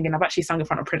Africa for singing. I've actually sung in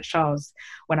front of Prince Charles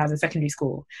when I was in secondary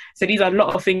school. So these are a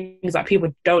lot of things that people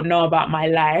don't know about my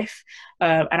life.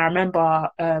 And I remember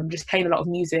just playing a lot of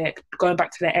music, going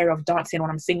back to the area of dancing when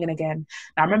I'm singing again.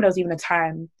 And I remember there was even a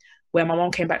time where my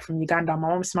mom came back from Uganda. My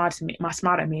mom smiled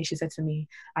at me and she said to me,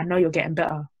 I know you're getting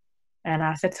better. And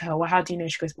I said to her, well, how do you know?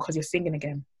 She goes, because you're singing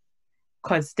again.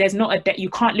 Because there's not a day, you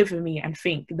can't live with me and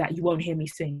think that you won't hear me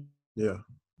sing. Yeah.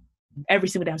 Every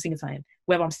single day I'm singing something.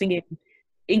 Whether I'm singing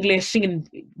English,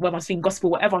 whether I'm singing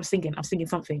gospel, whatever I'm singing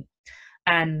something.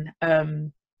 And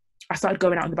I started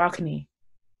going out on the balcony.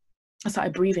 I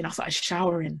started breathing. I started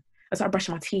showering. I started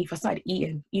brushing my teeth. I started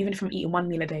eating, even if I'm eating 1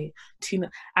 meal a day, 2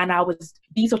 meals. And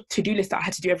these are to-do lists that I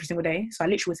had to do every single day. So I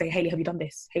literally would say, Hayley, have you done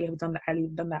this? Hayley, have you done that? Hayley, have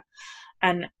you done that?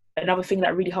 And another thing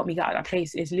that really helped me get out of that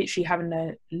place is literally having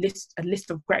a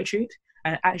list of gratitude,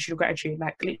 an attitude of gratitude,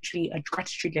 like literally a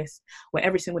gratitude list where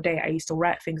every single day I used to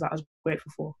write things that I was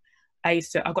grateful for. I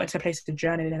got into a place of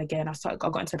journaling, and again, I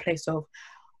got into a place of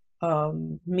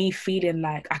me feeling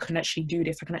like I can actually do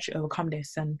this, I can actually overcome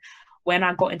this. And when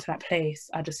I got into that place,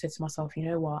 I just said to myself, you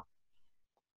know what?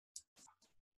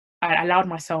 I allowed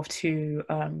myself to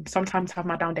sometimes have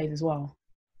my down days as well.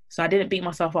 So I didn't beat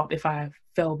myself up if I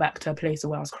fell back to a place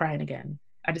where I was crying again.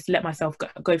 I just let myself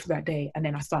go through that day and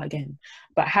then I start again.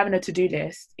 But having a to-do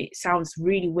list, it sounds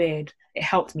really weird. It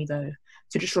helped me though,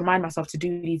 to just remind myself to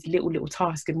do these little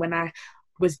tasks. And when I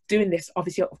was doing this,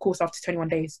 obviously, of course, after 21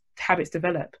 days, habits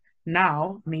develop.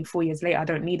 Now, I mean, 4 years later, I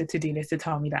don't need a to-do list to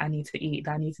tell me that I need to eat,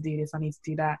 that I need to do this, I need to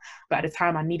do that. But at the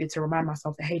time, I needed to remind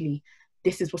myself that, Hayley,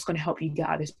 this is what's going to help you get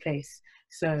out of this place.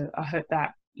 So I hope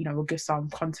that, you know, will give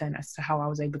some content as to how I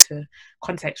was able to,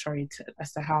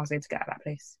 as to how I was able to get out of that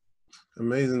place.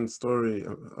 Amazing story,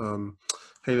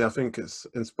 Hayley. I think it's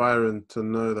inspiring to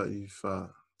know that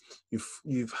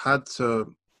you've had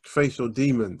to face your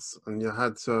demons, and you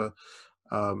had to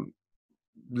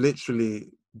literally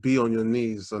be on your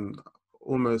knees and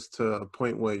almost to a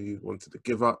point where you wanted to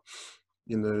give up.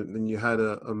 You know, then you had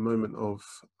a moment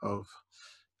of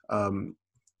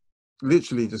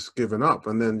literally just giving up,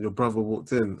 and then your brother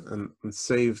walked in and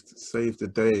saved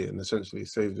the day, and essentially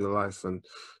saved your life, and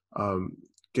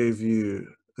gave you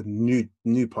a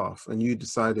new path, and you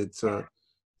decided to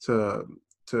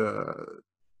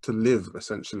live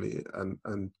essentially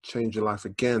and change your life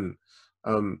again.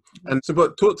 And so,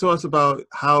 but talk to us about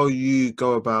how you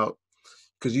go about,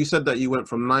 because you said that you went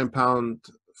from £9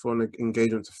 for an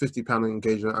engagement to £50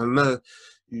 engagement. I know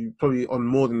you probably on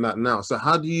more than that now. So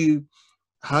how do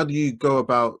you go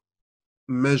about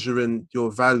measuring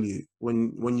your value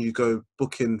when you go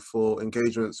booking for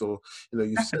engagements, or, you know,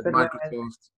 you said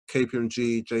Microsoft,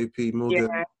 KPMG, JP Morgan,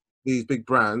 these big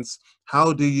brands?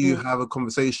 How do you have a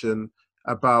conversation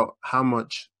about how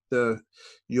much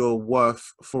you're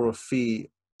worth for a fee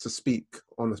to speak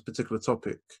on this particular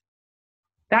topic?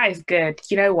 That is good.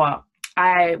 You know what?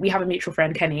 We have a mutual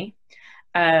friend, Kenny.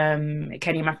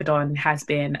 Kenny Macedon has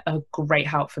been a great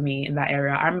help for me in that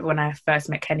area. I remember when I first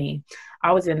met Kenny,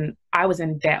 I was in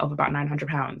debt of about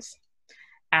 £900.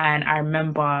 And I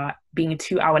remember being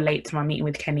 2 hours late to my meeting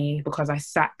with Kenny because I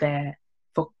sat there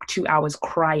for 2 hours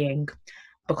crying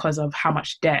because of how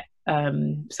much debt,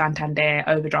 Santander,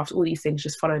 overdrafts, all these things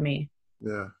just follow me.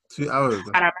 Yeah, 2 hours.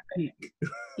 And I remember,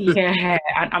 yeah,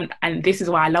 and this is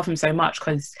why I love him so much,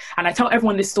 and I tell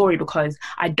everyone this story because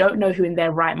I don't know who in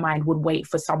their right mind would wait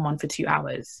for someone for 2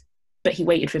 hours, but he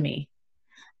waited for me,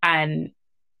 and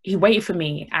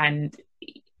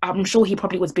I'm sure he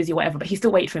probably was busy or whatever, but he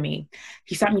still waited for me.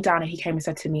 He sat me down and he came and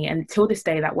said to me, and till this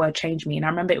day, that word changed me. And I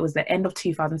remember it was the end of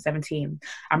 2017.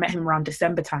 I met him around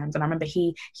December times. And I remember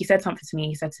he said something to me.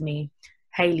 He said to me,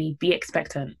 Hayley, be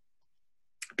expectant.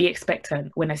 Be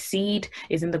expectant. When a seed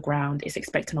is in the ground, it's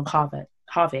expectant of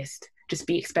harvest. Just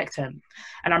be expectant.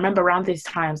 And I remember around these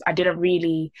times, I didn't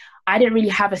really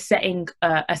have a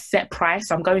set price.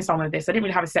 So I'm going somewhere with this. I didn't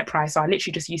really have a set price. So I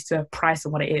literally just used to price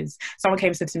on what it is. Someone came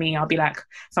and said to me, I'll be like,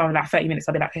 someone like 30 minutes,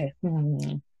 I'll be like, okay,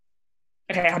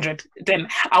 okay, 100. Then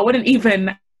I wouldn't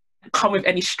even come with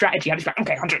any strategy. I'd just be like,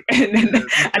 okay, 100.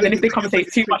 And then if they come and say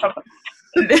it's too much,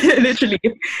 literally,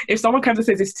 if someone comes and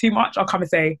says it's too much, I'll come and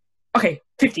say, okay,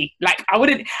 50. Like I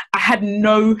had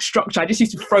no structure. I just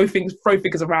used to throw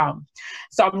figures around.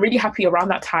 So I'm really happy around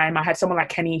that time. I had someone like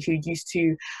Kenny who used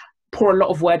to pour a lot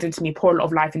of words into me, pour a lot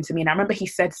of life into me. And I remember he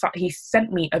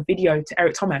sent me a video to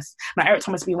Eric Thomas. Now, Eric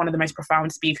Thomas being one of the most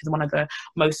profound speakers, one of the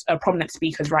most prominent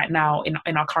speakers right now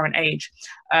in our current age.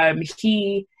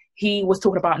 He was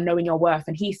talking about knowing your worth.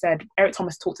 And he said, Eric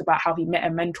Thomas talked about how he met a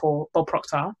mentor, Bob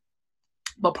Proctor.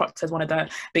 Bob Proctor is one of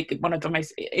the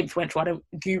most influential. I don't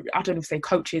even say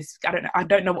coaches. I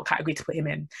don't know what category to put him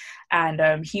in.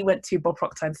 And he went to Bob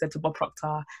Proctor and said to Bob Proctor,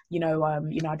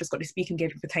 I just got this speaking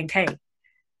engagement for 10K.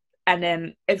 And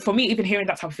then for me, even hearing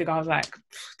that type of figure, I was like,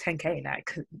 10K,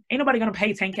 like ain't nobody gonna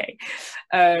pay 10K.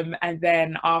 And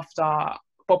then after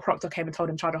Bob Proctor came and told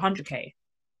him charge 100K,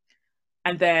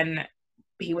 and then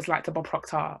he was like to Bob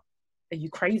Proctor, "Are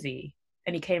you crazy?"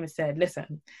 And he came and said,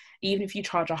 "Listen, even if you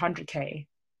charge 100K,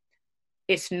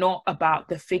 it's not about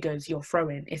the figures you're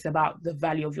throwing. It's about the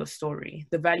value of your story,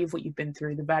 the value of what you've been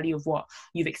through, the value of what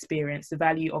you've experienced, the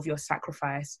value of your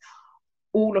sacrifice.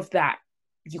 All of that,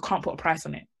 you can't put a price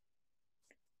on it.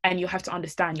 And you have to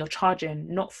understand you're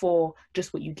charging not for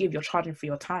just what you give, you're charging for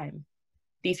your time.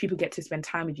 These people get to spend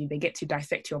time with you. They get to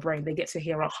dissect your brain. They get to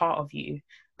hear a heart of you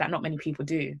that not many people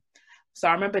do." So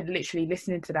I remember literally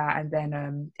listening to that. And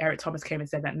then Eric Thomas came and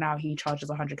said that now he charges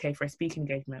 100K for a speaking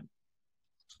engagement.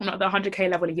 I'm not at the 100K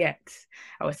level yet,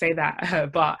 I would say that.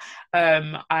 But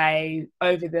I,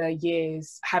 over the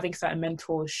years, having certain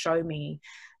mentors show me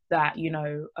that,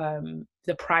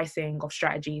 the pricing of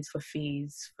strategies for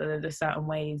fees, for the certain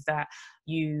ways that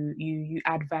you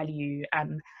add value.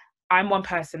 And I'm one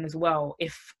person as well.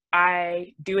 If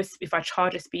I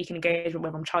charge a speaking engagement,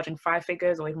 whether I'm charging 5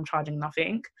 figures or if I'm charging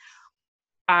nothing,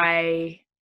 I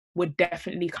would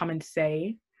definitely come and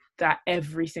say that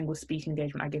every single speaking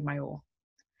engagement I give my all.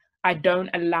 I don't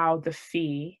allow the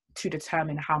fee to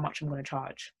determine how much I'm going to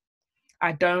charge.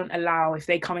 I don't allow, if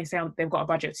they come and say they've got a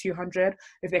budget of 200,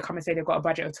 if they come and say they've got a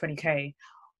budget of 20K,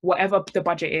 whatever the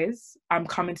budget is, I'm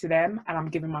coming to them and I'm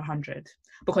giving my 100.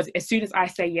 Because as soon as I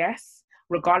say yes,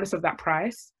 regardless of that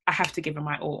price, I have to give them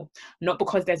my all. Not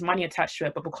because there's money attached to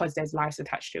it, but because there's lives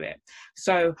attached to it.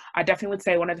 So I definitely would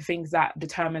say one of the things that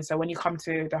determines, so when you come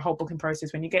to the whole booking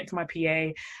process, when you get to my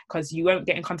PA, because you won't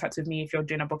get in contact with me if you're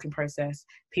doing a booking process,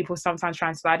 people sometimes try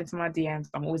and slide into my DMs.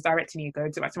 I'm always directing you, go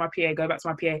back to my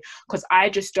PA, because I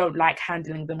just don't like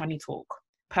handling the money talk.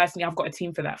 Personally, I've got a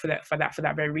team for that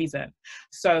very reason.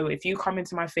 So if you come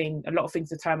into my thing, a lot of things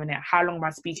determine it. How long am I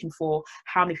speaking for?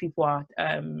 How many people are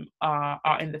in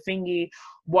the thingy?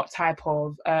 What type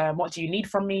of what do you need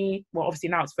from me? Well, obviously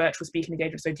now it's virtual speaking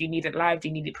engagement. So do you need it live? Do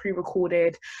you need it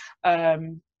pre-recorded?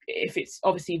 If it's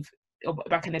obviously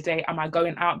back in the day, am I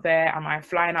going out there? Am I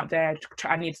flying out there?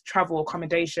 I need travel,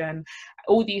 accommodation,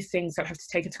 all these things that I have to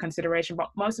take into consideration. But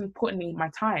most importantly,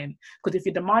 my time. Because if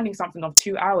you're demanding something of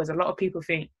 2 hours, a lot of people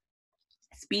think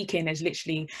speaking is I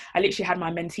literally had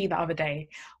my mentee the other day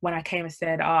when I came and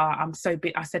said, I'm so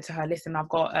big. I said to her, listen, I've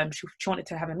got, she wanted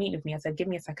to have a meeting with me. I said, give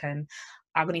me a second.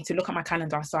 I'm going to need to look at my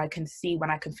calendar so I can see when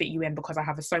I can fit you in, because I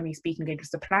have so many speaking engagements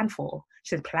to plan for.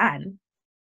 She said, plan?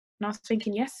 And I was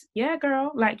thinking, yes, yeah,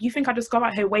 girl. Like, you think I just go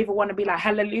out here, wave a wand and be like,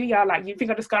 hallelujah? Like, you think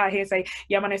I just go out here and say,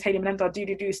 yeah, my name's Hayley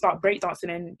Melinda, start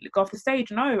breakdancing and go off the stage?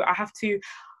 No, I have to.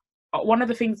 One of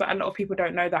the things that a lot of people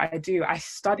don't know that I do, I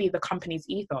study the company's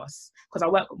ethos, because I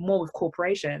work more with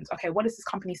corporations. Okay, what does this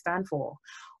company stand for?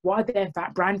 What are their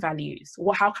brand values?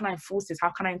 How can I enforce this? How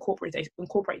can I incorporate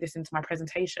this into my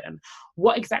presentation?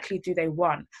 What exactly do they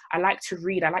want? I like to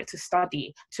read, I like to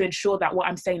study to ensure that what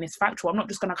I'm saying is factual. I'm not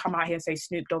just going to come out here and say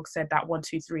Snoop Dogg said that 1,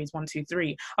 2, 3 is 1, 2,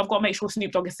 3. I've got to make sure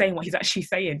Snoop Dogg is saying what he's actually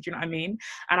saying. Do you know what I mean?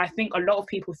 And I think a lot of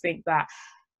people think that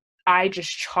I just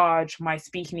charge my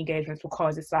speaking engagements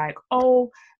because it's like,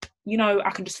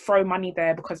 I can just throw money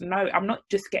there. Because no, I'm not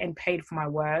just getting paid for my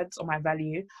words or my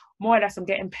value. More or less, I'm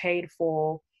getting paid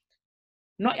for,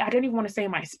 I don't even want to say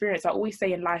my experience. I always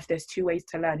say in life, there's 2 ways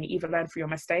to learn. You either learn through your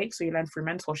mistakes or you learn through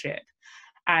mentorship.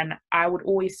 And I would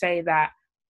always say that,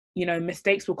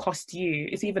 mistakes will cost you.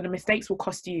 It's either the mistakes will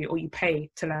cost you or you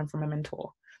pay to learn from a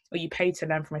mentor, or you pay to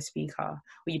learn from a speaker,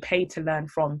 or you pay to learn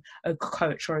from a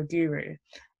coach or a guru.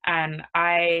 And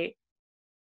I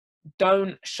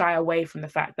don't shy away from the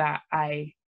fact that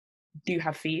I do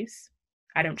have fees.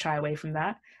 I don't shy away from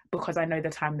that because I know the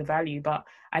time, the value. But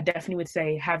I definitely would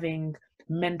say having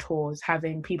mentors,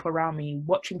 having people around me,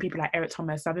 watching people like Eric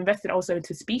Thomas. I've invested also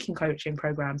into speaking coaching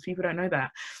programs. People don't know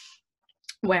that,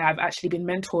 where I've actually been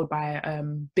mentored by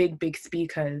big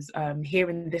speakers here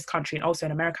in this country and also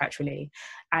in America actually,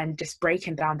 and just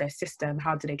breaking down their system.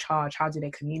 How do they charge? How do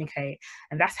they communicate?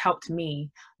 And that's helped me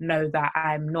know that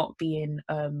I'm not being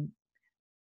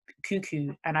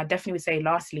cuckoo. And I definitely would say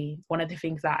lastly, one of the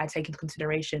things that I take into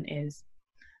consideration is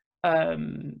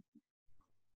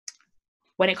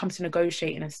when it comes to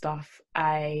negotiating and stuff,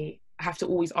 I have to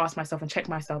always ask myself and check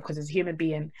myself, because as a human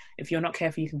being, if you're not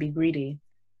careful, you can be greedy.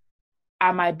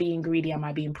 Am I being greedy? Am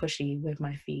I being pushy with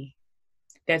my fee?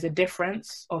 There's a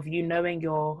difference of you knowing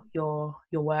your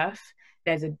worth.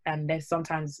 There's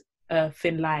sometimes a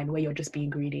thin line where you're just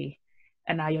being greedy,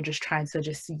 and now you're just trying to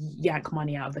just yank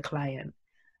money out of the client.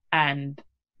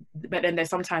 But then there's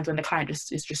sometimes when the client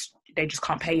they just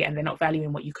can't pay it and they're not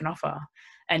valuing what you can offer,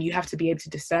 and you have to be able to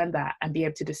discern that and be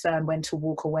able to discern when to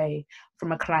walk away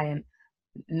from a client,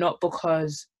 not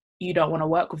because you don't want to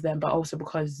work with them, but also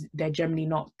because they're generally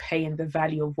not paying the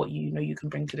value of what you know you can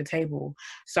bring to the table.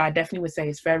 So I definitely would say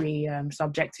it's very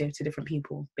subjective to different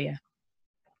people. But yeah,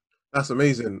 That's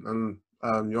amazing,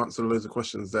 and you answered loads of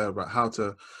questions there about how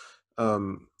to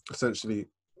essentially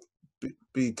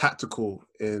be tactical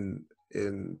in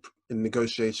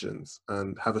negotiations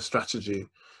and have a strategy,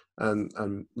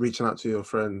 and reaching out to your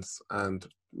friends, and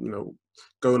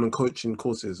going on coaching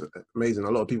courses. Amazing. A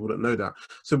lot of people don't know that.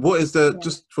 So what is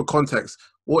just for context,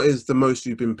 what is the most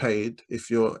you've been paid, if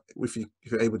you're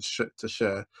able to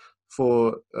share,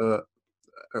 for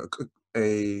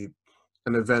an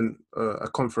event, a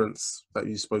conference that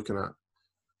you've spoken at?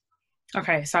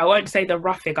 okay, so I won't say the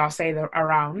rough figure, I'll say the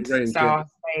around. Range, So yeah.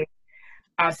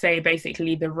 I'll say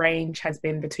basically the range has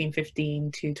been between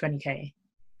 15 to 20K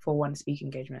for one speaking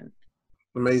engagement.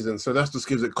 Amazing. So that just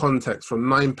gives it context, from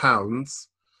 £9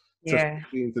 to Yeah.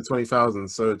 15 to 20,000.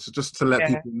 So just to let Yeah.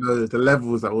 people know the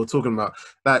levels that we're talking about,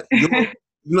 that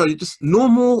you're just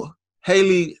normal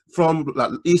Hayley from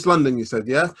like East London, you said,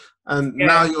 yeah, and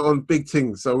now Yeah. you're on big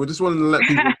things. So we just wanted to let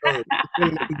people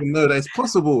know, that it's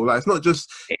possible. Like, it's not just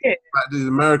It like these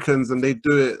Americans and they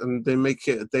do it and they make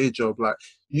it a day job. Like,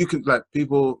 you can, like,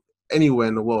 people anywhere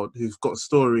in the world who've got a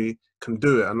story can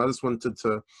do it. And I just wanted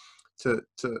to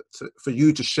for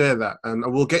you to share that, and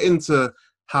we'll get into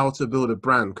how to build a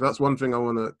brand, because that's one thing I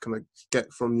want to kind of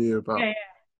get from you about. yeah,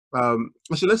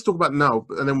 Actually, let's talk about now,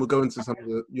 and then we'll go into some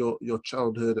of your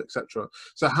childhood, etc.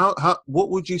 So what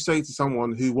would you say to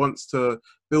someone who wants to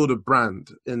build a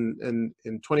brand in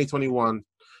 2021,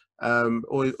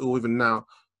 or even now?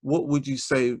 What would you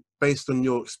say, based on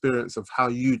your experience of how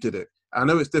you did it? I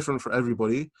know it's different for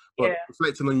everybody, but yeah.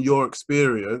 reflecting on your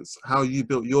experience, how you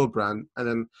built your brand, and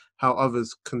then how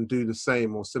others can do the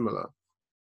same or similar.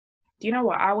 Do you know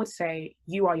what? I would say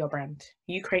you are your brand.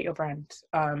 You create your brand.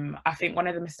 I think one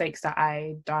of the mistakes that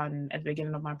I done at the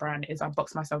beginning of my brand is I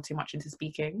boxed myself too much into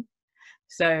speaking.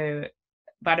 So,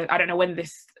 but I don't know when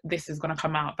this is going to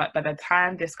come out, but by the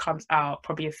time this comes out,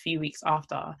 probably a few weeks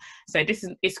after. So this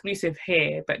is exclusive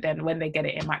here, but then when they get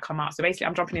it, it might come out. So basically,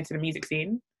 I'm jumping into the music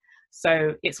scene.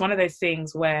 So it's one of those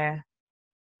things where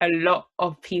a lot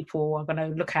of people are going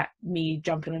to look at me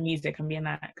jumping on music and being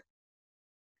like,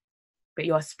 but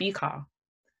you're a speaker.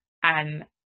 And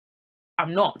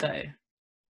I'm not, though.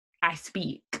 I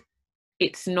speak.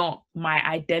 It's not my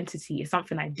identity. It's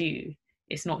something I do.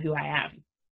 It's not who I am.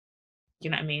 You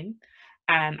know what I mean?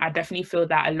 And I definitely feel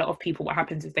that a lot of people, what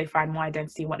happens is they find more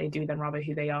identity in what they do than rather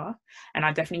who they are. And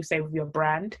I definitely say with your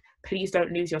brand, please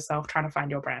don't lose yourself trying to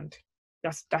find your brand.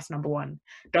 That's number one.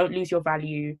 Don't lose your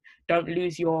value. Don't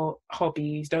lose your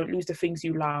hobbies. Don't lose the things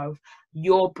you love.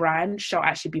 Your brand shall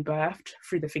actually be birthed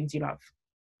through the things you love.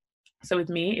 So with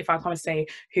me, if I come and say,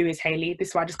 who is Hayley? This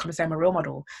is why I just come and say I'm a role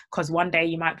model. Because one day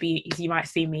you might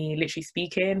see me literally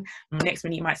speaking. Next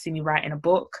minute you might see me writing a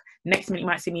book. Next minute you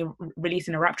might see me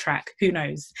releasing a rap track. Who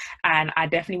knows? And I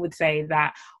definitely would say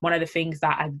that one of the things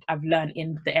that I've learned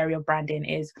in the area of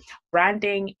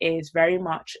branding is very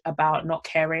much about not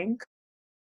caring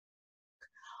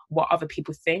what other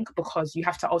people think, because you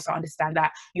have to also understand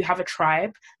that you have a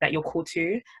tribe that you're called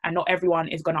to, and not everyone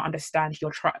is going to understand your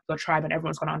tribe, and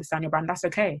everyone's going to understand your brand. That's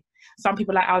okay. Some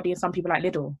people like Audi and some people like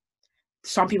Lidl.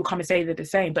 some people come and say they're the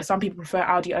same, but some people prefer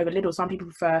Aldi over Lidl. Some people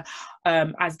prefer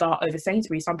Asda over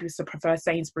Sainsbury's. Some people prefer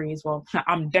Sainsbury's. Well,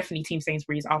 I'm definitely team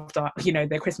Sainsbury's after, you know,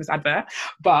 their Christmas advert,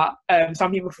 but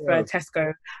some people prefer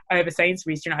Tesco over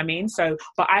Sainsbury's. Do you know what I mean? So,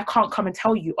 but I can't come and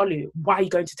tell you, Olu, why are you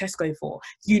going to Tesco for?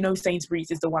 You know, Sainsbury's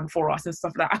is the one for us and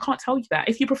stuff like that. I can't tell you that.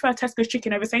 If you prefer Tesco's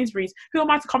chicken over Sainsbury's, who am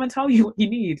I to come and tell you what you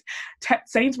need?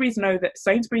 Sainsbury's know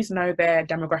their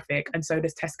demographic, and so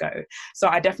does Tesco. So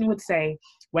I definitely would say,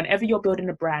 whenever you're building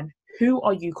a brand, who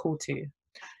are you called to?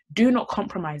 Do not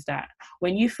compromise that.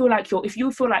 When you feel like if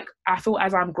you feel like, I feel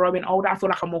as I'm growing older, I feel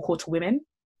like I'm more called to women.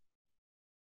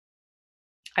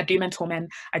 I do mentor men,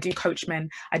 I do coach men,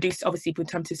 I do, obviously, in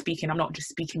terms of speaking, I'm not just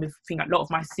speaking with, a lot of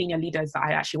my senior leaders that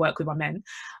I actually work with are men.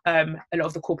 A lot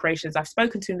of the corporations I've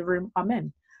spoken to in the room are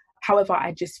men. However,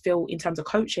 I just feel in terms of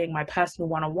coaching, my personal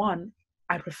one-on-one,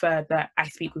 I prefer that I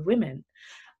speak with women.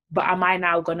 But am I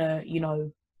now gonna, you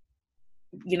know,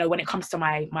 when it comes to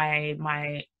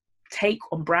my take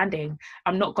on branding,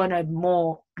 I'm not gonna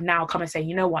more now come and say,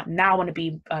 you know what, now I want to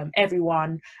be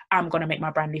everyone, I'm gonna make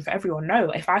my branding for everyone. No,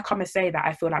 if I come and say that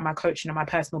I feel like my coaching and my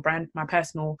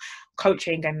personal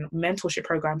coaching and mentorship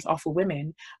programs are for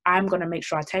women, I'm gonna make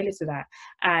sure I tailor to that.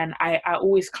 And I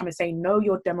always come and say, know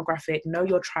your demographic, know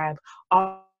your tribe,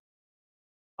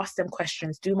 ask them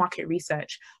questions, do market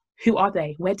research. Who are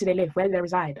they? Where do they live? Where do they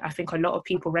reside? I think a lot of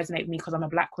people resonate with me because I'm a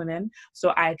Black woman. So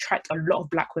I attract a lot of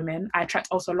Black women. I attract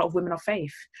also a lot of women of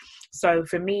faith. So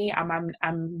for me, I'm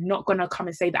not going to come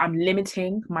and say that I'm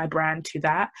limiting my brand to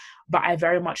that, but I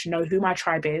very much know who my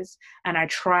tribe is, and I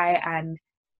try and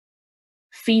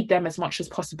feed them as much as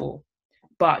possible.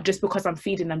 But just because I'm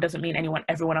feeding them doesn't mean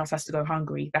everyone else has to go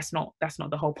hungry. That's not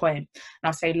the whole point. And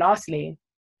I'll say lastly,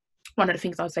 one of the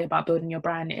things I would say about building your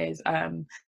brand is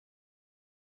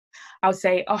I would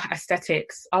say, oh,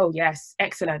 aesthetics. Oh, yes,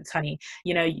 excellent, honey.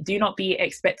 You know, do not be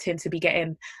expecting to be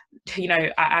getting, you know,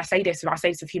 I say this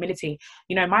with humility.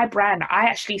 You know, my brand, I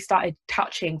actually started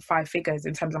touching 5 figures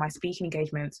in terms of my speaking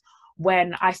engagements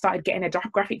when I started getting a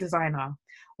graphic designer,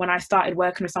 when I started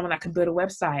working with someone that can build a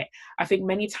website. I think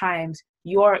many times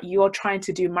you're trying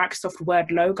to do Microsoft Word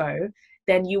logo,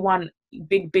 then you want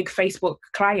big Facebook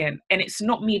client. And it's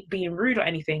not me being rude or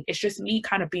anything. It's just me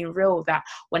kind of being real that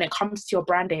when it comes to your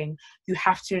branding, you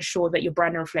have to ensure that your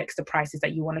branding reflects the prices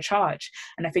that you want to charge.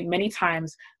 And I think many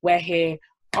times we're here,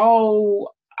 oh,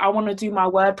 I want to do my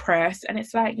WordPress. And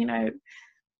it's like, you know,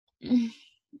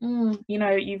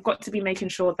 you've got to be making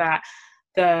sure that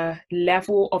the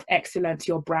level of excellence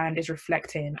your brand is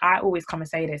reflecting. I always come and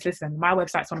say this, listen, my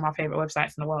website's one of my favorite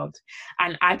websites in the world.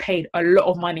 And I paid a lot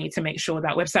of money to make sure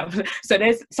that website, so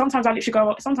sometimes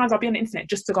I'll be on the internet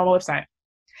just to go on my website.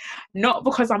 Not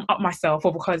because I'm up myself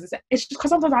or because it's just because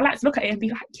sometimes I like to look at it and be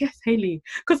like, yes, Hayley,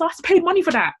 because I paid money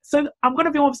for that. So I'm going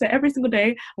to be on my website every single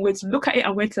day. I'm going to look at it,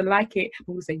 I'm going to like it,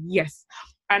 I'm going to say yes.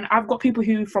 And I've got people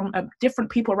who from different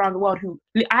people around the world who,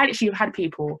 I actually had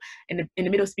people in the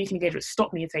middle of speaking engagement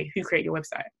stop me and say, who created your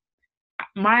website?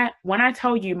 When I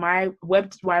tell you my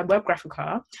web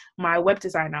graphicer, my web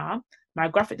designer, my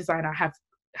graphic designer have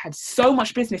had so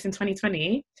much business in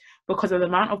 2020 because of the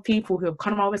amount of people who have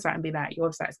come on my website and be like, your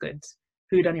website's good.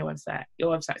 Who done your website?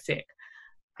 Your website's sick.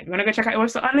 If you want to go check out your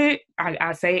website,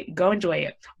 I say go enjoy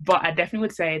it. But I definitely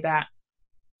would say that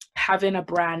having a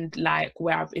brand like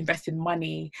where I've invested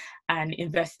money and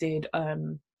invested a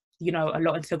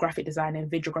lot into graphic design and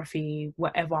videography,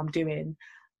 whatever I'm doing,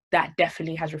 that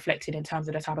definitely has reflected in terms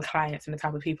of the type of clients and the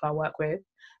type of people I work with.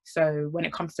 So when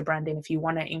it comes to branding, if you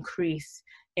want to increase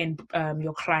in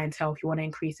your clientele, if you want to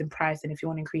increase in price, and if you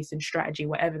want to increase in strategy,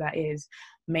 whatever that is,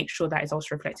 make sure that is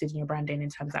also reflected in your branding in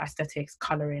terms of aesthetics,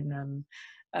 coloring,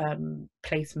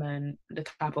 placement, the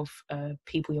type of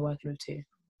people you're working with too.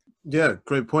 Yeah,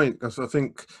 great point. Because I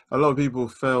think a lot of people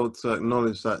fail to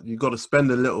acknowledge that you got to spend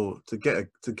a little to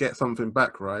get something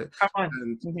back, right?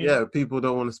 And yeah, people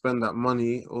don't want to spend that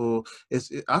money, or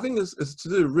I think it's to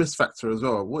do with risk factor as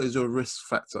well. What is your risk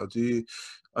factor?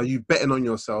 Are you betting on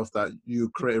yourself that you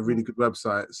create a really good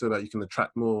website so that you can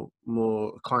attract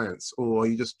more clients, or are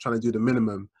you just trying to do the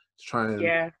minimum to try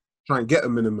and get a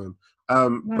minimum?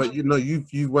 But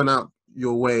you went out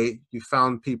your way, you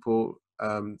found people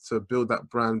to build that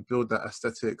brand, build that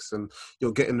aesthetics, and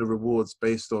you're getting the rewards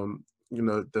based on,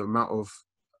 the amount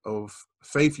of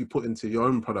faith you put into your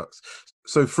own products.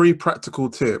 So 3 practical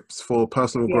tips for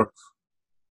personal growth.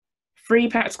 3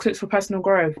 practical tips for personal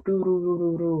growth.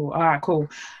 All right, cool.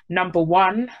 Number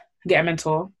 1, get a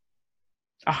mentor.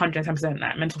 110%.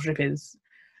 That mentorship is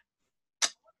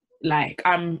like,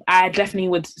 I definitely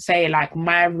would say like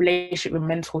my relationship with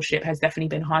mentorship has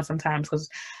definitely been hard sometimes because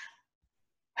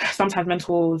sometimes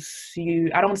mentors, I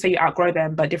don't want to say you outgrow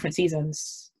them, but different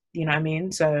seasons, you know what I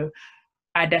mean? So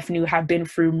I definitely have been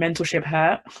through mentorship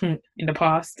hurt in the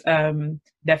past.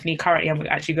 Definitely currently I'm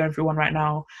actually going through one right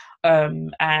now.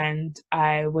 And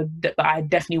I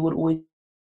definitely would always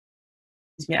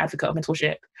be an advocate of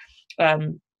mentorship.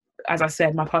 As I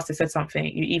said, my pastor said something,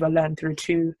 you either learn through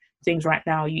two things right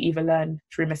now. You either learn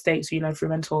through mistakes or you learn through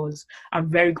mentors. I'm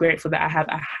very grateful that I have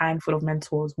a handful of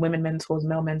mentors, women mentors,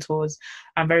 male mentors.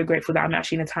 I'm very grateful that I'm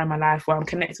actually in a time in my life where I'm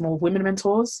connecting more with women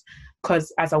mentors,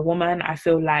 because as a woman, I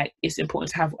feel like it's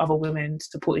important to have other women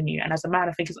supporting you. And as a man,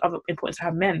 I think it's important to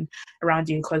have men around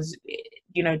you, because,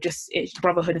 you know, just it's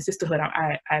brotherhood and sisterhood.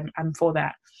 I'm for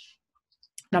that.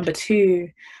 Number two,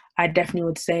 I definitely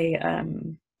would say,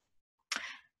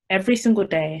 every single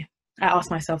day, I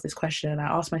ask myself this question. I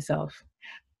ask myself,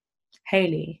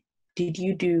 Hayley, did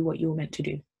you do what you were meant to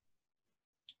do?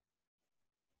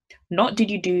 Not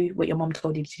did you do what your mom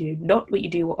told you to do, not what you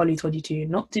do what Ollie told you to do,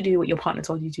 not to do what your partner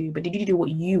told you to do, but did you do what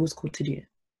you was called to do?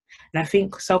 And I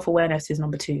think self-awareness is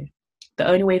number two. The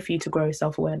only way for you to grow is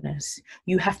self-awareness.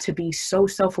 You have to be so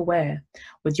self-aware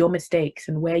with your mistakes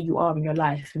and where you are in your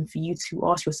life, and for you to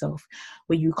ask yourself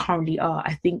where you currently are.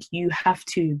 I think you have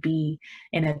to be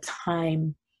in a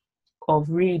time of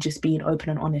really just being open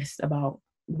and honest about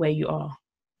where you are.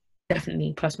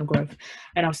 Definitely personal growth.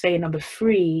 And I'll say number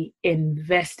three,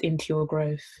 invest into your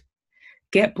growth.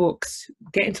 Get books,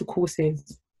 get into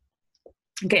courses,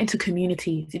 get into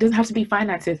communities. It doesn't have to be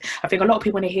finances. I think a lot of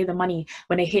people, when they hear the money,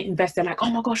 when they hit invest, they're like, oh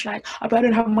my gosh, like, I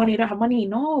don't have money, I don't have money.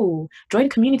 No, join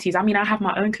communities. I mean, I have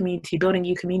my own community. Building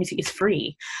your community is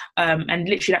free. And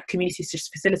literally that community is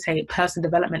just facilitate personal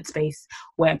development space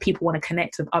where people want to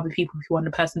connect with other people who are on the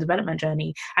personal development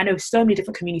journey. I know so many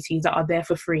different communities that are there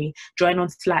for free. Join on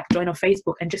Slack, join on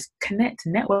Facebook, and just connect,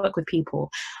 network with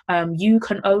people. You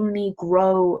can only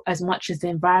grow as much as the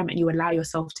environment you allow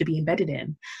yourself to be embedded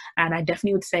in. And I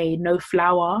definitely would say no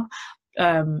flower,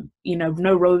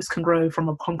 no rose can grow from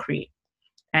a concrete.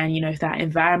 And, if that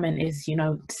environment is,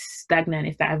 stagnant,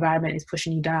 if that environment is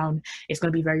pushing you down, it's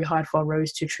going to be very hard for a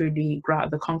rose to truly grow out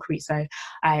of the concrete. So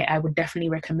I would definitely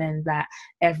recommend that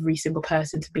every single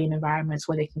person to be in environments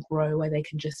where they can grow, where they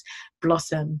can just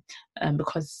blossom,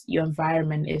 because your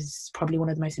environment is probably one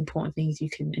of the most important things you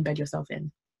can embed yourself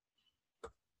in.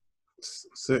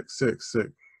 Sick.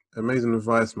 Amazing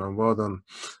advice, man. Well done.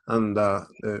 And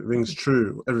it rings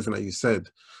true, everything that you said.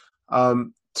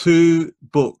 2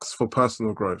 books for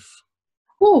personal growth.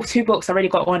 Oh, 2 books. I already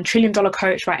got one. $1 Trillion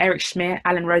Coach by Eric Schmidt,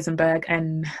 Alan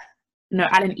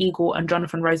Eagle and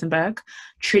Jonathan Rosenberg. $1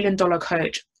 Trillion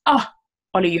Coach.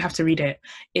 Ollie, you have to read it.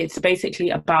 It's basically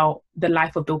about the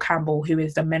life of Bill Campbell, who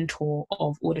is the mentor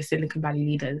of all the Silicon Valley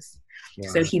leaders. Wow.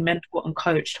 So he mentored and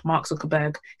coached Mark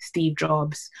Zuckerberg, Steve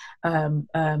Jobs,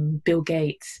 Bill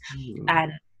Gates.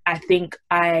 And I think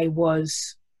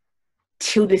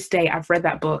till this day, I've read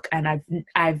that book, and I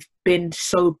think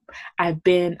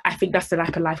that's the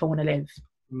type of life I want to live.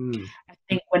 I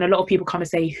think when a lot of people come and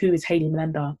say, who is Hayley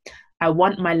Melenda? I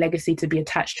want my legacy to be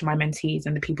attached to my mentees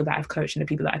and the people that I've coached and the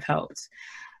people that I've helped.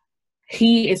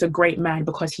 He is a great man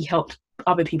because he helped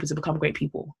other people to become great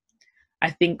people. I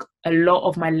think a lot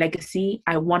of my legacy,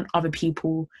 I want other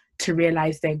people to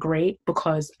realize they're great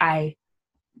because I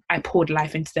poured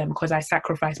life into them, because I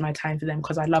sacrificed my time for them,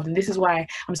 because I love them. This is why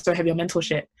I'm so heavy on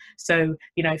mentorship. So,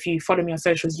 if you follow me on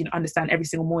socials, you understand every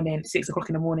single morning, 6 o'clock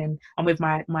in the morning, I'm with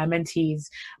my mentees,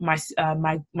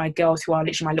 my girls who are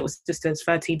literally my little sisters,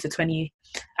 13 to 20,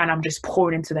 and I'm just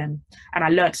pouring into them. And I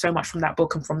learned so much from that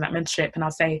book and from that mentorship. And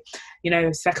I'll say,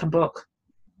 second book,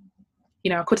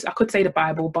 I could say the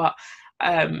Bible, but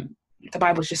the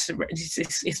Bible is just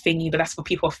it's thingy, but that's for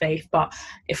people of faith. But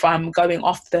if I'm going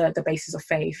off the basis of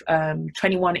faith,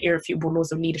 21 Irrefutable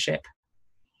Laws of Leadership.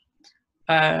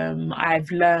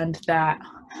 I've learned that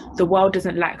the world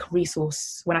doesn't lack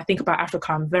resource. When I think about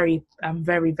Africa, I'm very,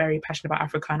 very passionate about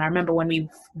Africa. And I remember when we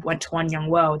went to One Young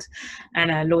World,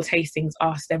 and Lord Hastings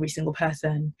asked every single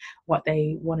person what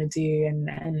they want to do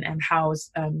and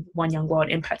how's One Young World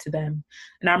impacted them.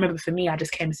 And I remember for me, I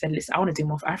just came and said, listen, I want to do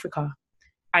more for Africa.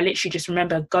 I literally just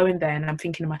remember going there, and I'm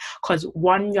thinking, because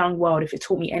One Young World, if it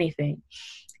taught me anything,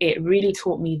 it really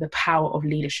taught me the power of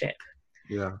leadership.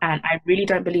 Yeah. And I really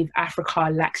don't believe Africa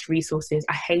lacks resources.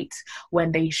 I hate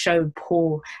when they show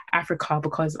poor Africa,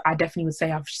 because I definitely would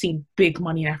say I've seen big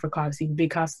money in Africa. I've seen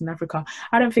big houses in Africa.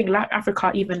 I don't think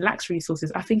Africa even lacks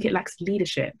resources. I think it lacks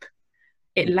leadership.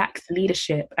 It lacks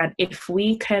leadership. And if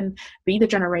we can be the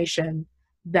generation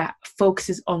that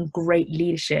focuses on great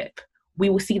leadership, we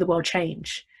will see the world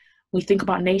change. we think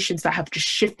about nations that have just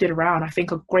shifted around. I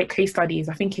think a great case study is,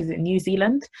 I think, is it New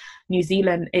Zealand. New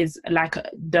Zealand is like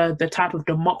the type of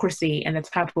democracy and the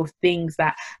type of things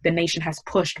that the nation has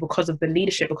pushed because of the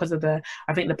leadership, because of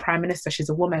I think the prime minister, she's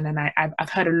a woman, and I've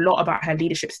heard a lot about her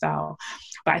leadership style.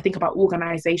 But I think about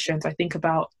organizations, I think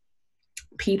about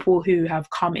people who have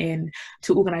come in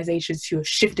to organizations who have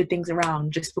shifted things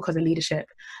around just because of leadership.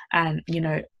 And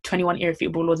 21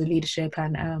 Irrefutable Laws of Leadership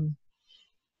and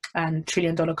 $1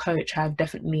 Trillion Coach have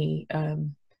definitely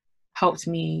helped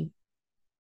me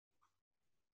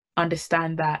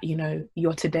understand that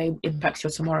your today impacts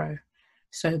your tomorrow.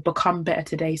 So become better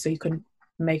today so you can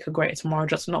make a greater tomorrow,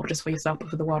 not just for yourself but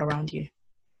for the world around you.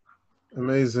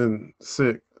 Amazing.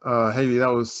 Sick. Hayley,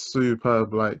 that was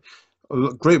superb. Like,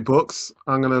 great books.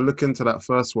 I'm gonna look into that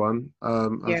first one.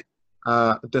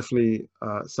 Definitely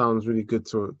sounds really good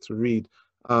to read.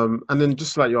 And then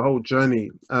just like your whole journey,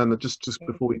 and just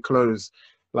before we close,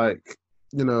 like,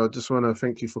 I just want to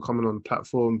thank you for coming on the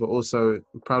platform, but also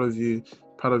I'm proud of you,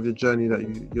 proud of your journey that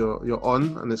you're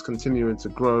on, and it's continuing to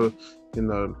grow.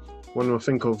 When I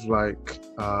think of like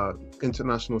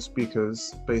international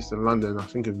speakers based in London, I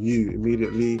think of you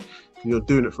immediately. You're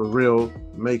doing it for real,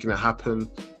 making it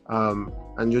happen.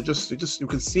 And you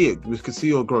can see it. We can see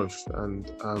your growth,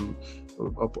 and I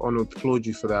want to applaud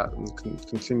you for that, and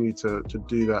continue to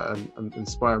do that and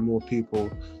inspire more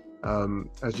people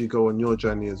as you go on your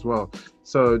journey as well.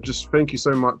 So just thank you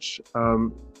so much.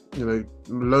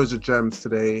 Loads of gems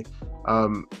today,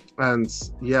 and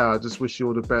I just wish you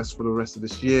all the best for the rest of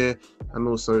this year, and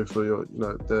also for your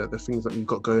the things that you've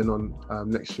got going on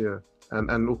next year.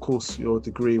 And of course your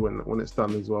degree when it's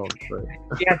done as well. So.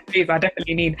 Yes, please, I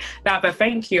definitely need that. But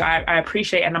thank you, I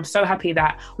appreciate it, and I'm so happy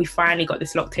that we finally got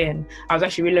this locked in. I was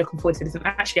actually really looking forward to this, and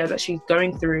actually I was actually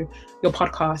going through your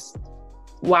podcast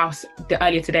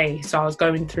earlier today. So I was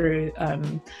going through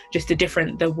just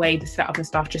the way the setup and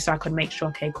stuff, just so I could make sure,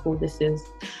 okay, cool, this is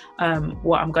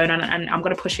what I'm going on, and I'm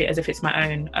going to push it as if it's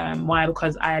my own. Why?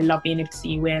 Because I love being able to see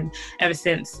you win. Ever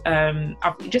since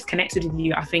I've just connected with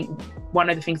you, I think one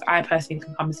of the things I personally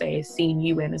can come and say is seeing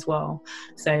you win as well.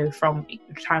 So from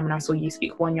the time when I saw you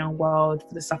speak One Young World,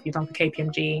 for the stuff you've done for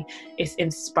KPMG, it's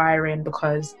inspiring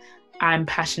because I'm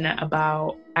passionate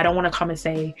about, I don't want to come and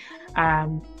say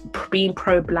being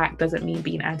pro-Black doesn't mean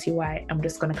being anti-white. I'm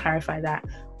just going to clarify that.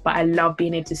 But I love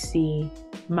being able to see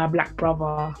my Black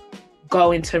brother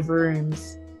go into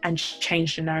rooms and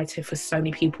change the narrative for so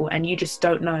many people. And you just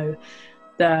don't know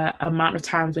the amount of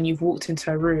times when you've walked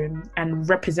into a room and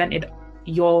represented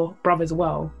your brothers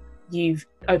well, you've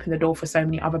opened the door for so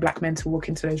many other Black men to walk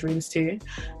into those rooms too.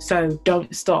 So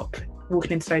don't stop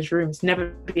walking into those rooms. Never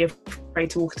be afraid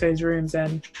to walk into those rooms.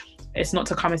 And it's not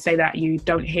to come and say that you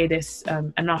don't hear this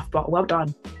enough, but well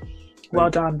done. Well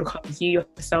done, because you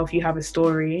yourself, you have a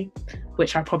story,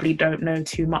 which I probably don't know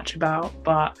too much about,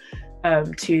 but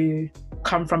to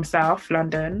come from South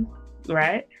London,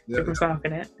 right? Yeah. From South,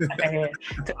 innit? Okay,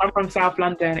 yeah. To come from South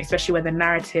London, especially where the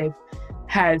narrative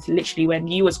has literally, when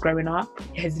you was growing up,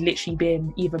 has literally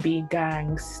been either being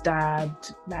gangs,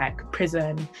 stabbed, like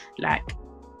prison, like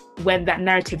when that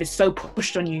narrative is so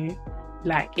pushed on you,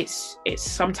 like it's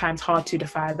sometimes hard to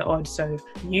defy the odds. So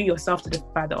you yourself to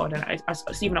defy the odd, and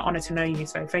it's even an honor to know you.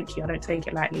 So thank you. I don't take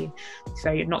it lightly.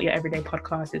 So you're not your everyday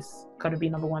podcast. It's got to be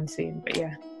number one soon. But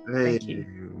yeah, thank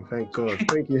you. Thank God.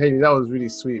 Thank you, Hayley. That was really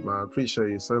sweet, man. I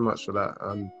appreciate you so much for that.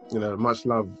 Much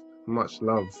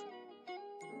love.